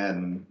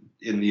and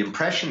in the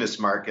Impressionist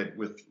market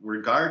with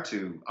regard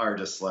to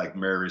artists like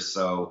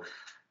Morisot,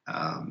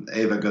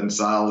 Eva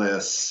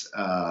Gonzalez,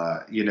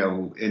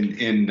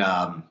 in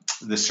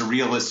the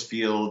Surrealist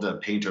field, a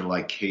painter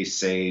like Kay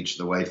Sage,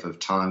 the wife of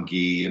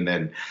Tanguy, and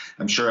then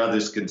I'm sure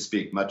others can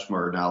speak much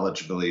more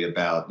knowledgeably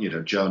about,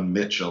 Joan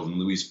Mitchell and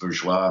Louise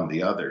Bourgeois and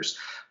the others.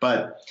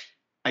 But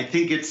I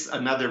think it's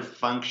another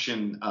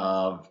function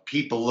of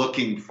people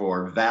looking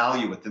for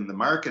value within the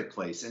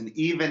marketplace. And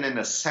even in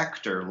a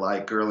sector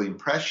like early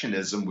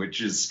Impressionism, which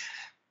is,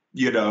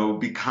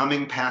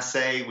 becoming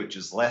passé, which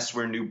is less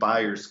where new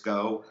buyers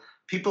go,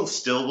 people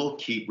still will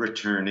keep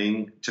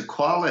returning to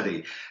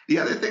quality. The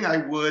other thing I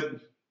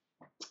would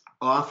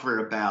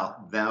offer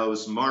about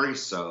those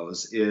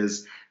Morisots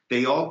is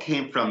they all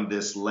came from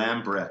this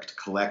Lambrecht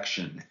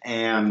collection.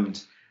 And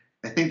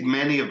I think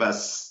many of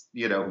us,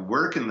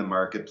 work in the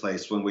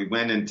marketplace, when we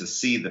went in to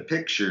see the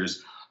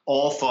pictures,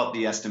 all thought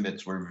the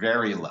estimates were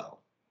very low,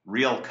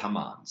 real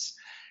come-ons.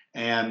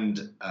 And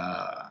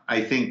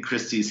I think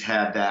Christie's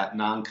had that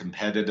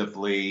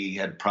non-competitively,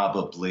 had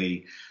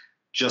probably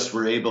just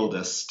were able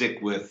to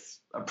stick with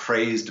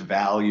appraised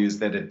values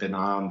that had been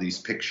on these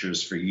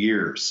pictures for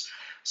years.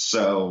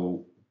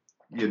 So,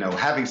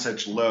 having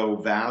such low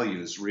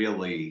values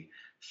really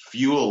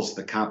fuels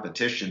the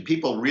competition.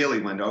 People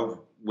really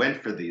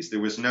went for these. There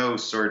was no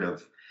sort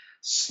of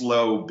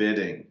slow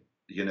bidding,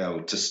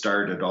 to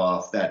start it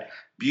off. That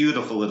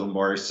beautiful little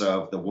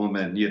Morisot of the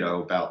woman,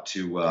 about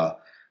to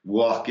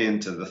walk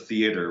into the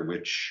theater,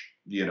 which,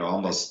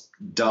 almost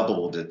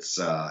doubled its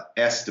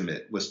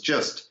estimate, was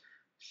just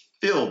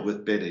filled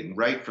with bidding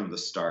right from the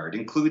start,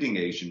 including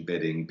Asian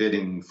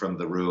bidding from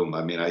the room.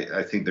 I mean,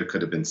 I think there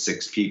could have been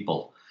 6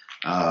 people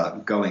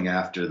going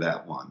after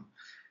that one.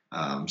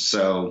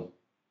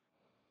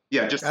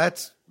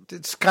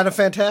 It's kind of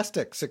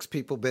fantastic. 6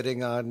 people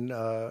bidding on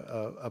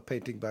a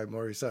painting by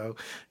Morisot.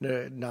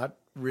 Not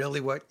really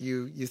what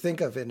you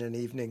think of in an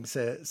evening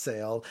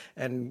sale,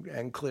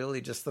 and clearly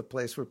just the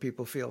place where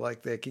people feel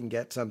like they can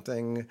get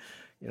something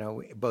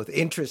both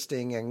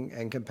interesting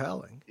and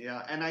compelling.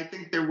 Yeah, and I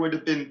think there would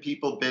have been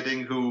people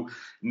bidding who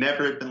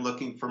never had been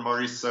looking for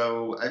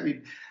Morisot. I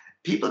mean,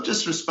 people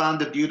just respond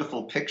to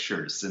beautiful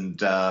pictures, and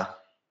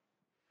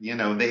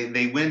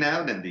they win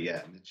out in the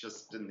end. It's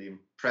just in the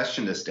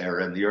Impressionist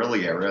era and the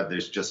early era,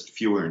 there's just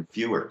fewer and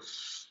fewer.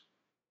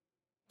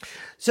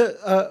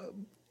 So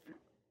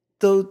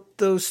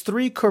those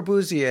three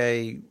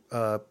Corbusier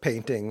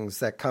paintings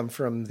that come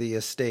from the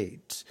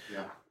estate.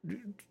 Yeah.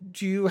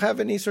 Do you have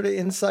any sort of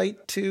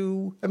insight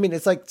to? I mean,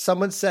 it's like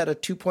someone set a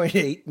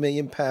 £2.8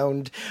 million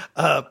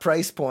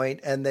price point,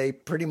 and they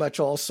pretty much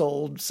all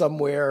sold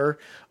somewhere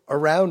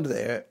around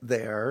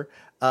there,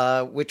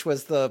 which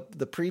was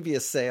the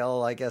previous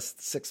sale, I guess,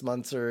 6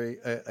 months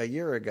or a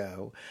year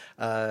ago.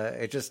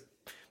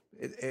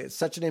 It's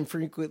such an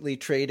infrequently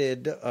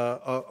traded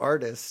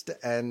artist,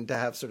 and to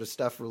have sort of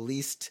stuff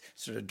released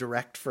sort of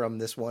direct from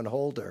this one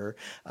holder,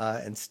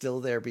 and still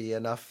there be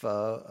enough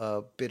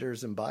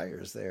bidders and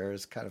buyers there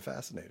is kind of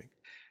fascinating.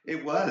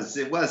 It was.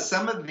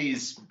 Some of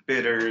these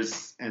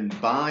bidders and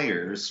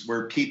buyers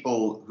were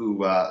people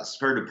who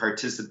sort of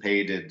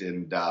participated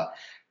in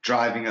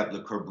driving up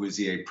Le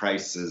Corbusier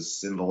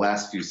prices in the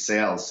last few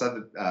sales.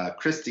 So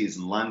Christie's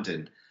in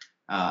London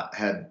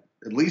had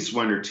at least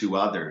one or two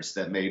others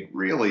that made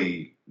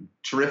really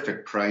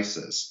terrific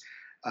prices.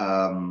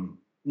 Now,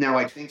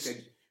 I think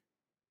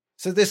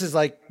so this is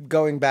like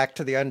going back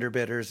to the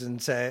underbidders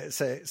and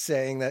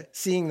seeing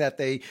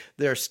that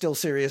they're still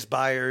serious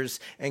buyers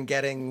and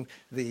getting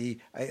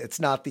it's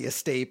not the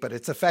estate, but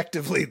it's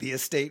effectively the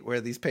estate where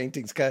these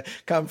paintings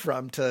come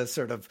from to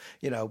sort of,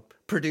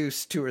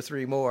 produce two or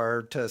three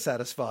more to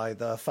satisfy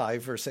the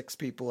 5 or 6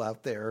 people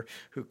out there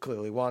who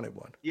clearly wanted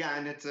one. Yeah,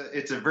 and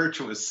it's a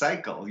virtuous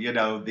cycle.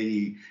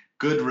 The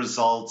good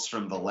results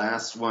from the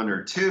last one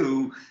or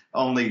two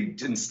only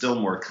instill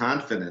more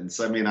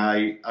confidence. I mean,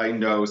 I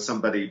know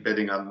somebody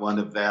bidding on one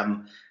of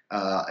them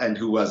and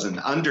who was an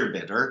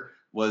underbidder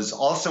was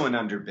also an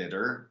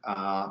underbidder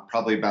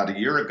probably about a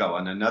year ago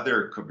on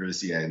another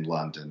Corbusier in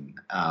London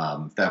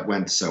that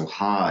went so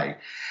high.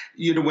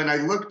 When I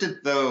looked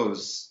at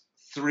those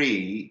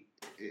three,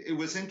 it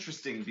was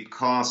interesting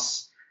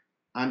because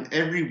on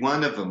every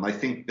one of them, I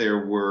think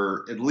there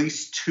were at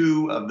least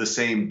 2 of the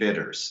same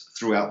bidders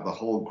throughout the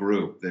whole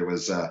group. There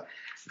was a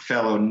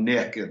fellow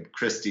Nick at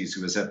Christie's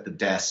who was at the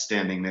desk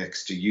standing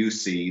next to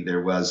UC.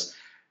 There was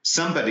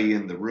somebody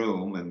in the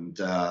room and,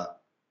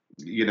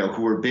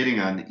 who were bidding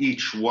on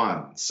each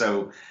one.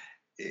 So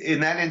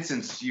in that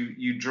instance,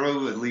 they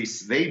drew at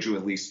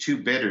least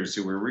 2 bidders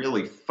who were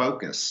really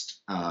focused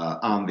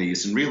on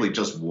these and really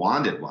just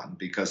wanted one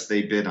because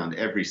they bid on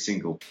every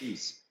single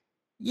piece.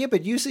 Yeah,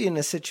 but usually in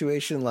a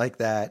situation like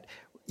that,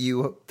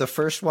 the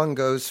first one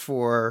goes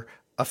for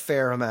a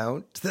fair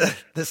amount.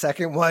 The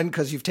second one,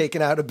 because you've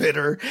taken out a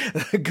bidder,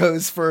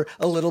 goes for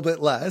a little bit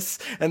less.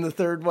 And the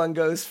third one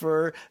goes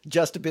for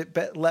just a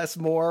bit less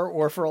more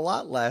or for a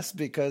lot less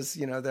because,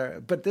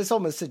 but this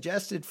almost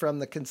suggested from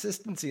the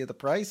consistency of the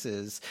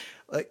prices,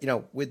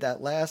 with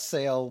that last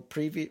sale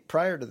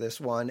prior to this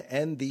one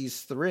and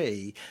these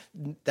 3,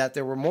 that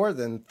there were more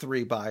than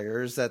 3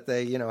 buyers, that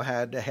they,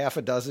 had half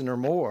a dozen or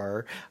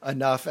more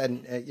enough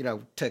and,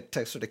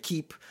 to sort of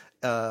keep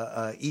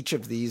each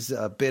of these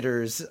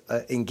bidders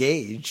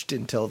engaged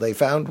until they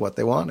found what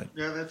they wanted.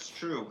 Yeah, that's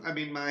true. I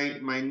mean,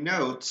 my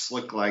notes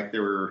look like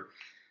there were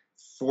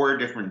 4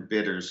 different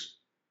bidders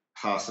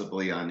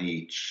possibly on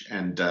each,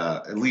 and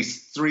at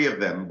least 3 of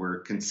them were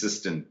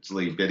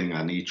consistently bidding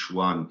on each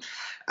one.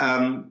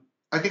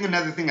 I think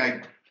another thing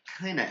I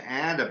kind of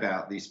add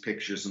about these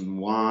pictures and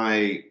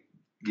why,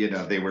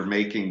 they were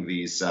making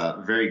these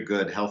very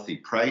good, healthy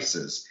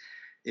prices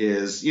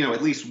is,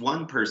 at least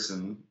one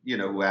person,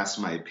 who asked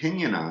my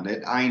opinion on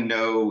it, I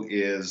know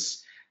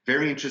is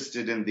very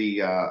interested in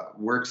the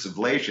works of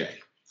Leger,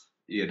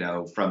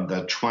 from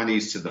the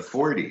 20s to the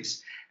 40s.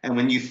 And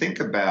when you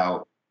think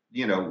about,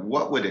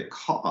 what would it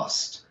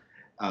cost,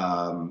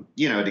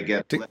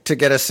 to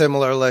get a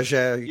similar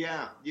Leger?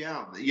 Yeah.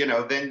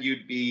 Then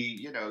you'd be,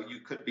 you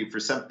could be for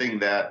something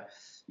that,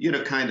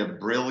 kind of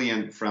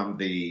brilliant from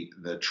the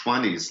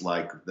 20s,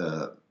 like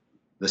the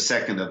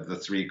second of the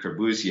 3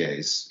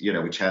 Corbusiers,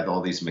 which had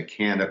all these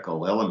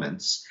mechanical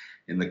elements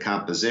in the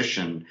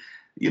composition,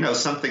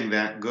 something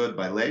that good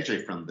by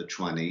Leger from the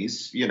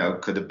 20s,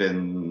 could have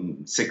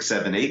been $6,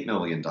 $7, $8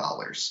 million.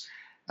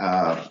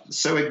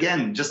 So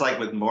again, just like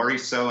with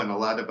Morisot and a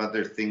lot of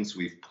other things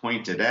we've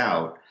pointed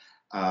out,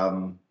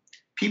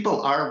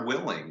 people are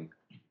willing,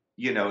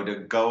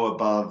 to go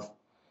above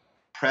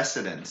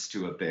precedence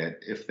to a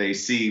bit if they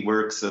see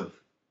works of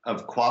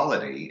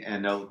quality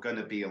and are going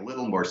to be a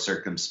little more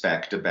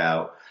circumspect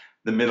about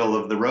the middle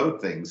of the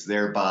road things.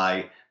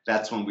 Thereby,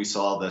 that's when we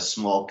saw the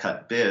small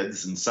cut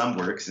bids in some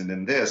works. And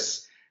in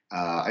this,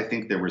 I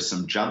think there were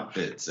some jump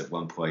bids at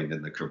one point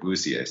in the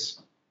Corbusiers.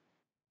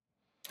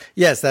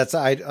 Yes,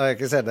 like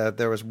I said,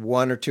 there was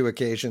 1 or 2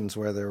 occasions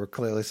where there were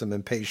clearly some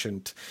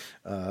impatient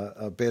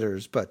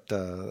bidders, but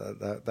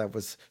that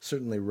was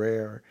certainly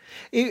rare.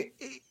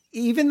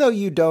 Even though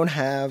you don't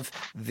have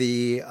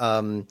the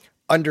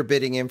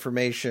underbidding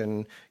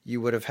information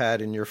you would have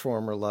had in your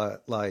former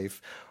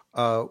life.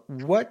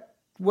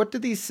 What do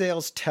these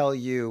sales tell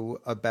you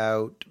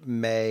about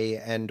May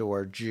and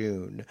or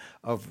June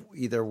of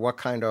either what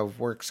kind of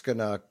work's going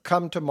to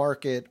come to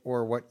market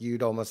or what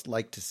you'd almost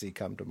like to see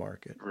come to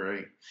market?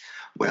 Right.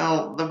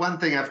 Well, the one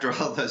thing after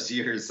all those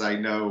years I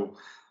know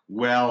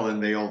well,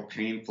 and they all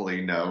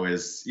painfully know,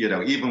 is,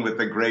 even with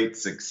the great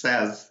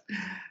success,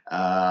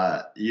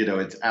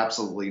 it's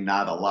absolutely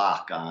not a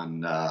lock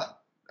on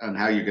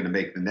how you're going to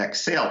make the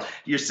next sale.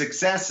 Your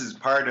success is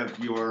part of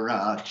your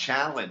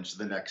challenge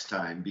the next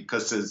time,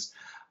 because as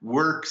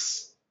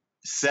works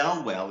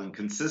sell well and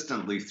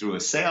consistently through a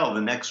sale,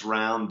 the next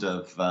round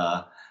of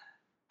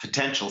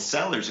potential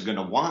sellers are going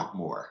to want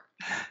more.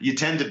 You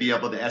tend to be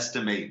able to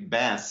estimate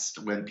best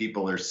when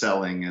people are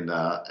selling at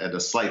a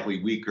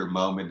slightly weaker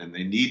moment and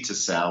they need to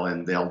sell,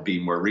 and they'll be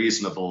more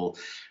reasonable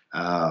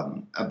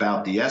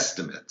about the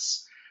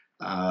estimates.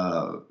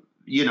 I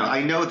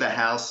know the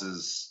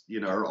houses,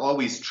 are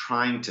always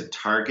trying to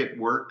target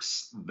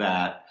works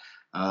that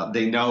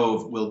they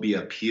know will be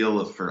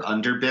appeal for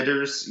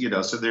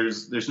underbidders. So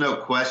there's no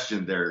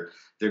question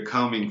they're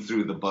combing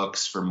through the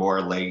books for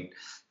more late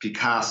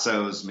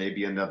Picassos,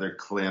 maybe another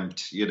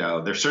Klimt.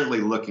 They're certainly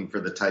looking for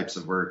the types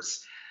of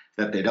works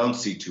that they don't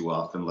see too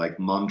often, like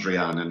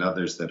Mondrian and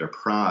others that are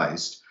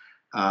prized.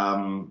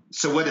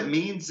 So what it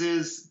means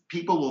is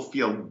people will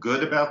feel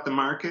good about the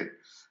market,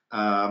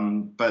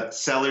 but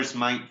sellers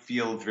might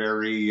feel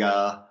very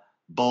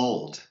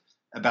bold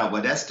about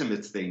what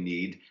estimates they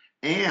need.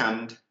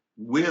 And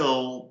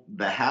will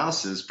the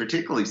houses,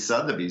 particularly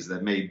Sotheby's,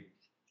 that made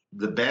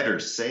the better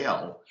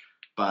sale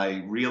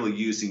by really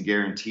using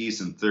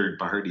guarantees and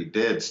third-party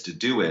bids to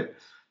do it,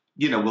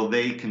 will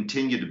they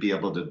continue to be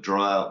able to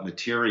draw out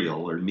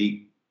material or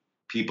meet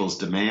people's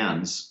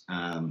demands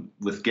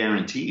with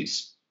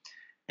guarantees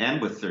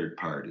and with third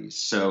parties?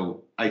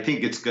 So I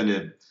think it's going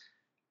to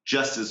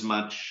just as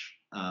much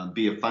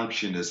be a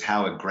function as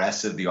how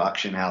aggressive the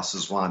auction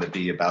houses want to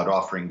be about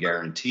offering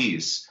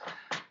guarantees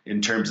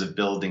in terms of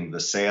building the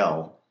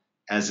sale,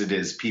 as it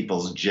is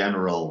people's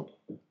general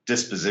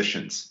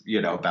dispositions,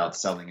 about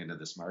selling into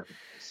this marketplace.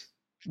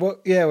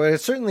 Well, yeah, well,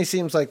 it certainly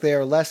seems like they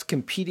are less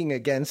competing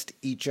against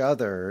each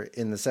other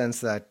in the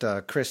sense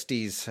that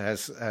Christie's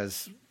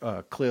has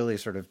clearly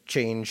sort of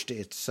changed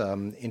its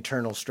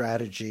internal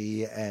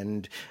strategy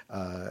and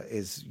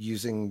is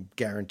using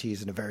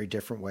guarantees in a very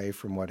different way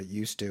from what it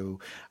used to.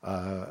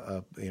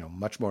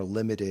 Much more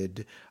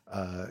limited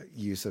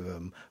use of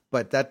them,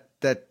 but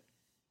that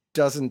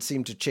doesn't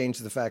seem to change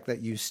the fact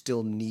that you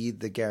still need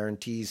the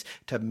guarantees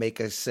to make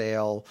a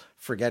sale,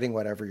 forgetting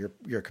whatever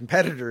your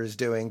competitor is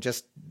doing,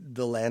 just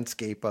the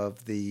landscape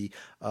of the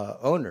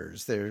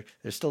owners. There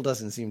still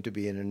doesn't seem to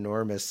be an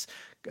enormous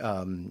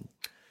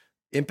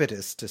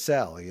impetus to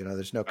sell.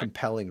 There's no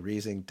compelling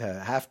reason to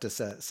have to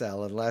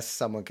sell unless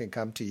someone can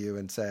come to you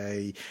and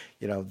say,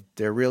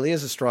 there really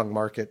is a strong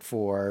market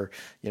for,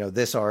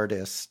 this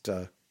artist,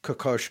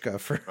 Kokoschka,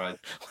 for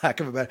lack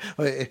of a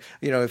better,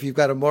 if you've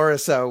got a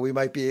Morisot, we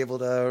might be able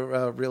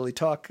to really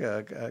talk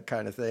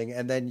kind of thing,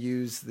 and then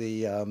use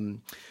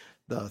the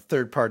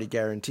third-party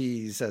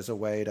guarantees as a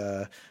way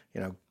to,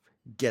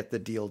 get the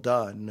deal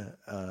done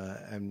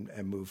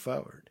and move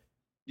forward.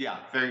 Yeah,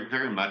 very,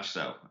 very much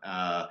so.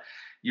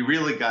 You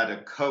really got to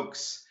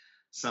coax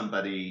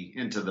somebody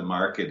into the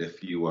market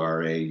if you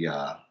are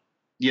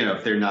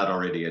if they're not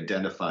already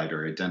identified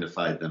or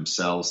identified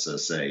themselves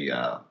as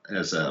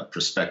a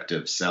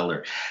prospective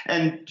seller.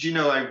 And,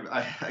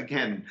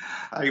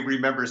 I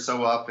remember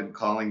so often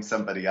calling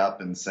somebody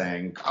up and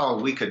saying, oh,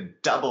 we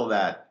could double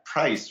that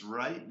price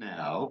right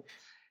now,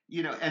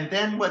 and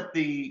then what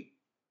the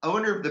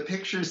owner of the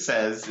picture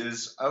says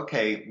is,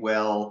 okay,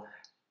 well,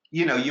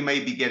 you may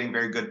be getting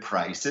very good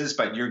prices,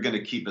 but you're going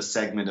to keep a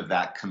segment of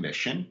that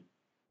commission.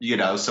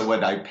 So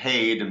what I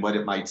paid and what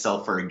it might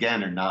sell for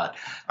again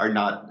are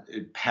not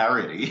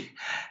parity.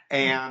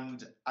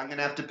 And I'm going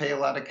to have to pay a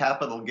lot of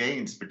capital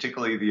gains,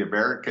 particularly the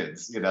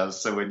Americans,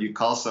 So when you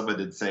call someone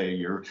and say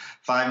your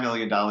 $5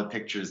 million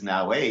picture is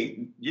now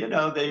 $8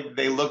 million,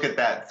 they look at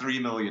that $3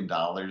 million,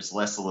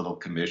 less a little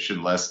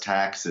commission, less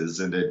taxes,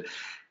 and it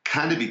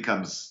kind of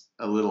becomes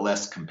a little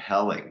less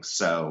compelling.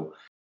 So.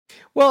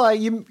 Well,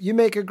 you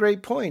make a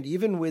great point.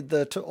 Even with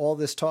all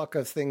this talk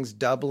of things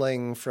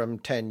doubling from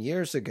 10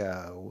 years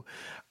ago,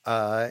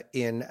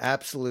 in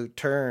absolute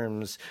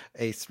terms,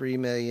 a $3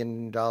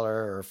 million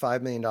or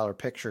 $5 million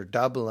picture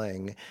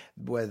doubling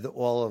with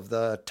all of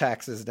the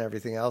taxes and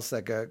everything else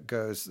that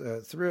goes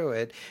through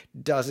it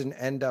doesn't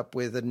end up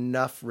with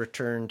enough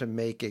return to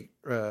make it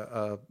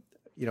a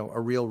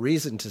real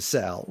reason to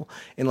sell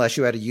unless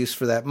you had a use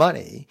for that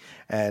money.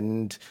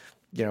 And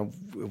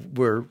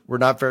we're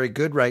not very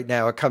good right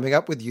now at coming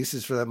up with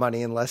uses for that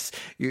money unless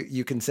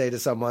you can say to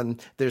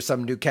someone, there's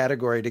some new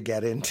category to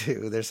get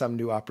into, there's some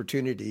new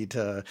opportunity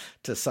to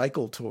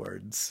cycle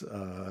towards.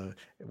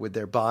 with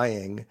their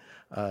buying,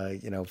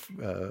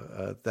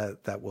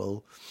 that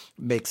will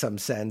make some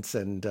sense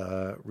and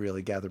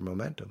really gather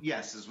momentum.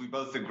 Yes, as we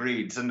both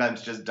agreed,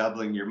 sometimes just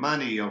doubling your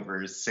money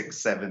over 6,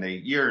 7,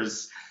 8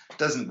 years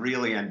doesn't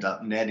really end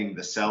up netting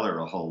the seller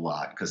a whole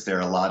lot because there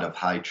are a lot of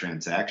high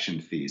transaction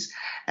fees.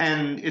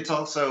 And it's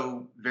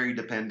also very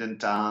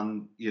dependent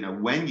on,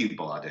 when you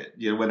bought it.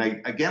 When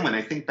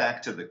I think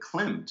back to the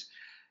Klimt,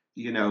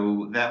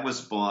 that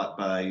was bought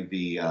by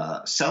the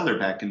seller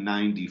back in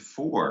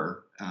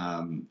 94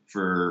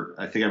 for,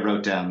 I think I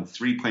wrote down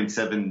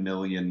 3.7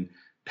 million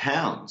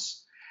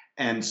pounds.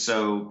 And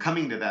so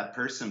coming to that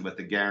person with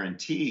a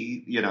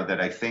guarantee, that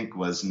I think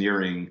was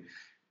nearing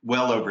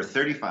well over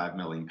 35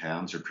 million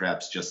pounds or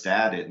perhaps just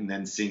at it, and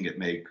then seeing it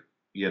make,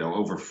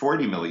 over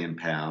 40 million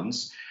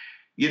pounds,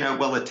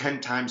 a 10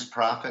 times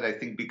profit, I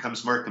think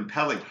becomes more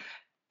compelling.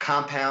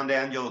 Compound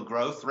annual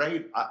growth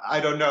rate,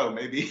 I don't know.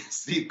 Maybe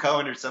Steve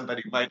Cohen or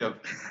somebody might have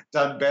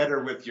done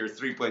better with your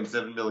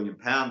 3.7 million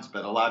pounds,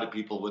 but a lot of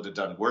people would have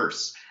done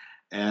worse.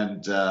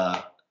 And,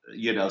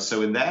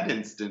 so in that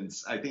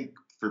instance, I think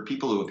for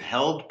people who have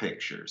held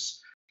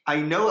pictures, I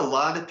know a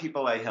lot of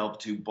people I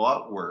helped who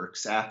bought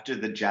works after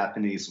the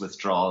Japanese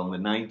withdrawal in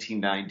the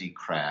 1990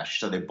 crash.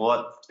 So they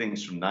bought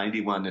things from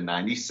 91 to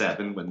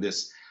 97 when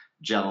this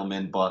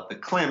gentleman bought the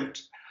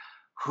Klimt,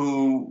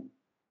 who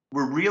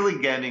were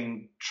really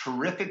getting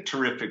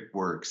terrific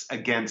works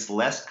against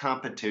less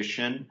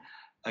competition,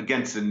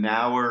 against a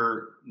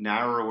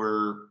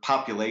narrower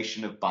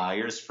population of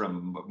buyers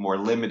from a more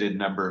limited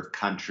number of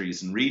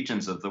countries and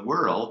regions of the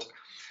world.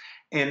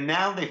 And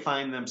now they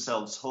find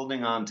themselves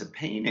holding on to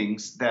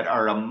paintings that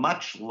are a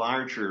much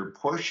larger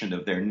portion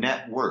of their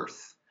net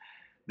worth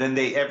than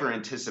they ever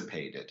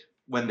anticipated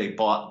when they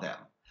bought them.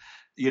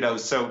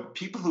 So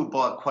people who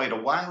bought quite a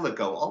while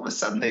ago, all of a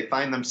sudden they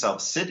find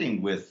themselves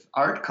sitting with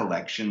art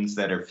collections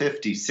that are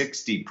 50,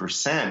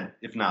 60%,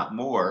 if not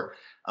more,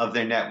 of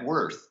their net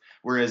worth.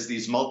 Whereas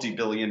these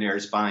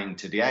multi-billionaires buying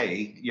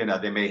today,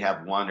 they may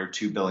have $1 or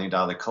 $2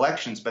 billion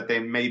collections, but they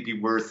may be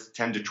worth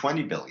 10 to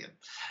 20 billion.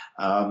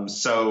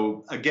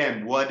 So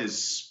again, what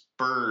is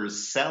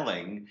Spurs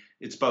selling?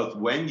 It's both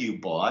when you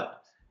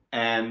bought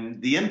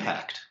and the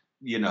impact,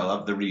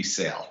 of the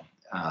resale.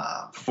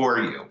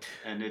 For you,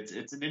 and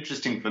it's an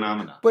interesting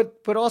phenomenon.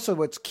 But also,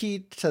 what's key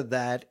to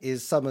that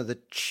is some of the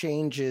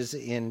changes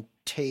in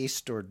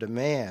taste or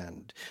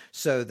demand,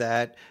 so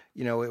that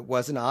it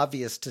wasn't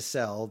obvious to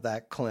sell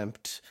that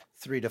Klimt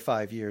 3 to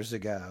 5 years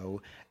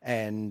ago,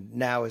 and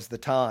now is the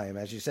time,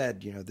 as you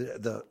said,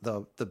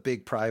 the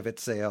big private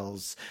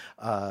sales,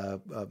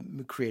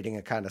 creating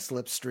a kind of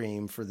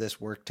slipstream for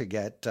this work to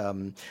get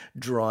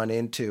drawn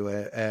into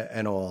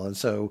and all. And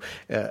so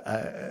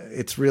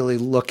it's really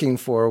looking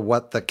for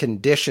what the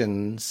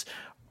conditions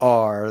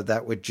are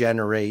that would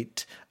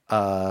generate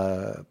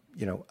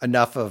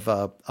enough of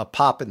a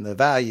pop in the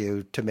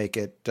value to make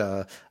it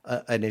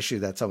an issue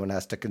that someone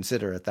has to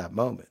consider at that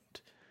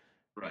moment.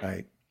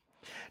 Right.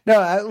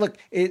 No, look,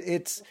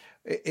 it's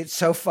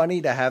so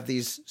funny to have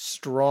these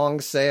strong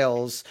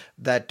sales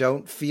that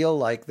don't feel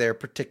like they're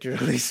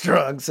particularly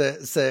strong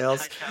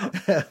sales,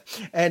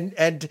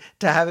 and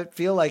to have it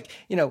feel like,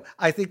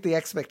 I think the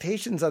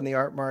expectations on the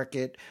art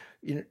market,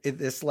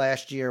 this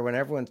last year, when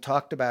everyone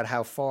talked about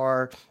how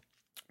far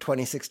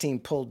 2016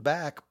 pulled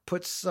back,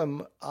 puts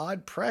some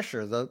odd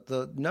pressure.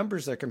 The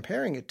numbers they're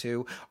comparing it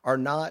to are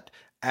not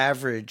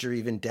average or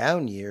even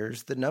down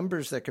years. The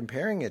numbers they're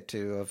comparing it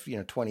to of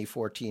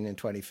 2014 and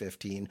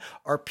 2015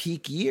 are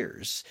peak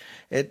years.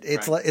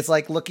 It's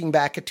like looking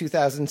back at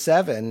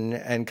 2007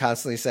 and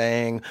constantly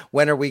saying,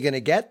 when are we going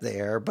to get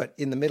there? But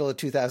in the middle of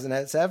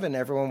 2007,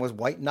 everyone was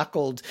white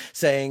knuckled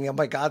saying, oh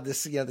my God,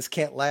 this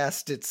can't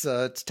last.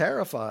 It's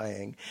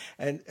terrifying.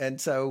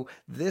 And so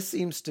this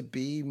seems to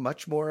be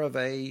much more of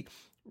a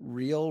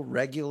real,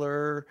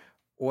 regular,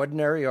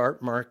 ordinary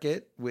art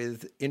market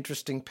with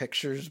interesting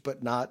pictures,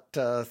 but not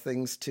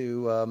things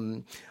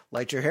to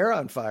light your hair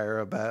on fire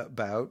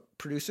about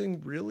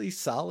producing really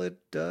solid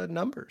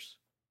numbers.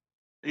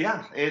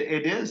 Yeah,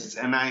 it is.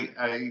 And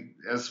I,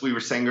 as we were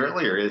saying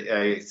earlier,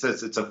 it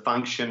says it's a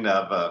function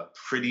of a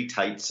pretty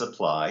tight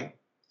supply.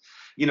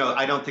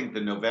 I don't think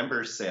the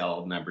November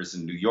sale numbers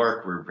in New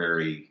York were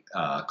very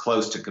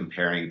close to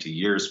comparing to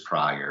years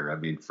prior. I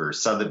mean, for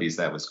Sotheby's,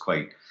 that was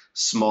quite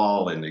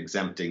small and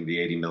exempting the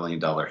 $80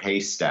 million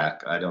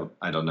haystack. I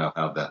don't know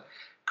how the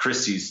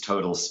Christie's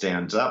total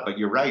stands up, but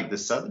you're right. The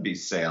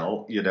Sotheby's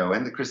sale,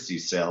 and the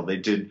Christie's sale, they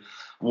did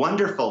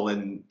wonderful.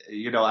 And,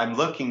 I'm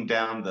looking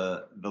down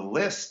the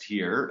list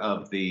here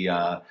of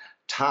the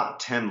top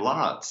 10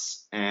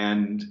 lots,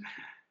 and,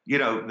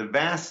 the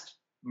vast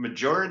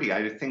majority,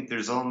 I think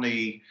there's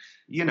only,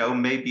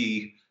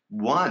 maybe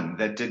one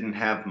that didn't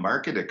have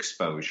market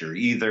exposure.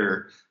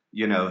 Either,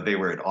 they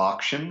were at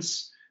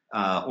auctions,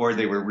 or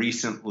they were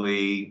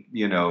recently,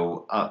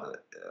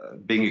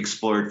 being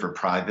explored for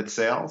private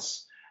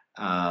sales.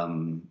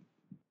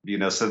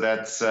 So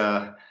that's,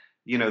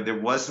 there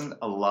wasn't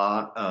a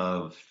lot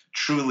of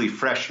truly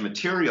fresh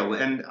material.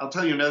 And I'll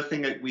tell you another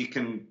thing that we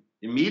can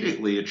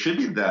immediately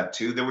attribute that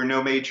to: there were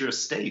no major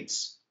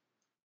estates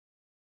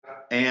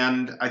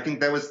And I think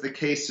that was the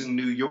case in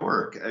New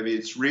York. I mean,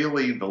 it's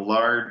really the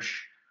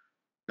large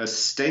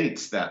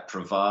estates that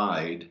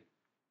provide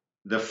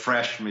the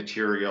fresh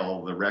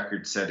material, the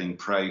record-setting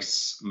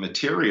price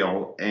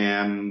material.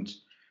 And,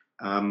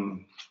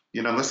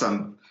 unless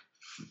I'm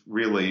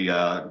really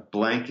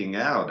blanking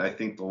out, I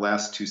think the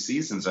last two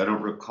seasons, I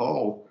don't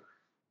recall,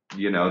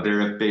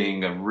 there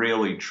being a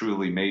really,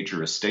 truly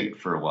major estate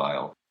for a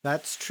while.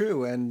 That's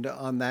true. And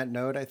on that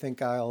note, I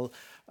think I'll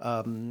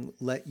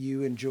let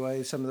you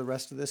enjoy some of the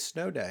rest of this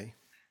snow day.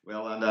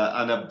 Well,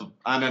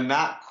 on a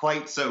not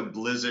quite so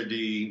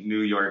blizzardy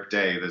New York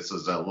day, this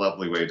is a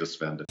lovely way to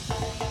spend it.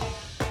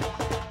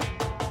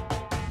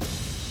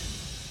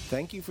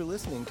 Thank you for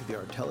listening to the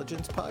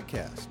Artelligence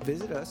Podcast.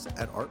 Visit us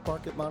at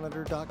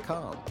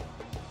artmarketmonitor.com.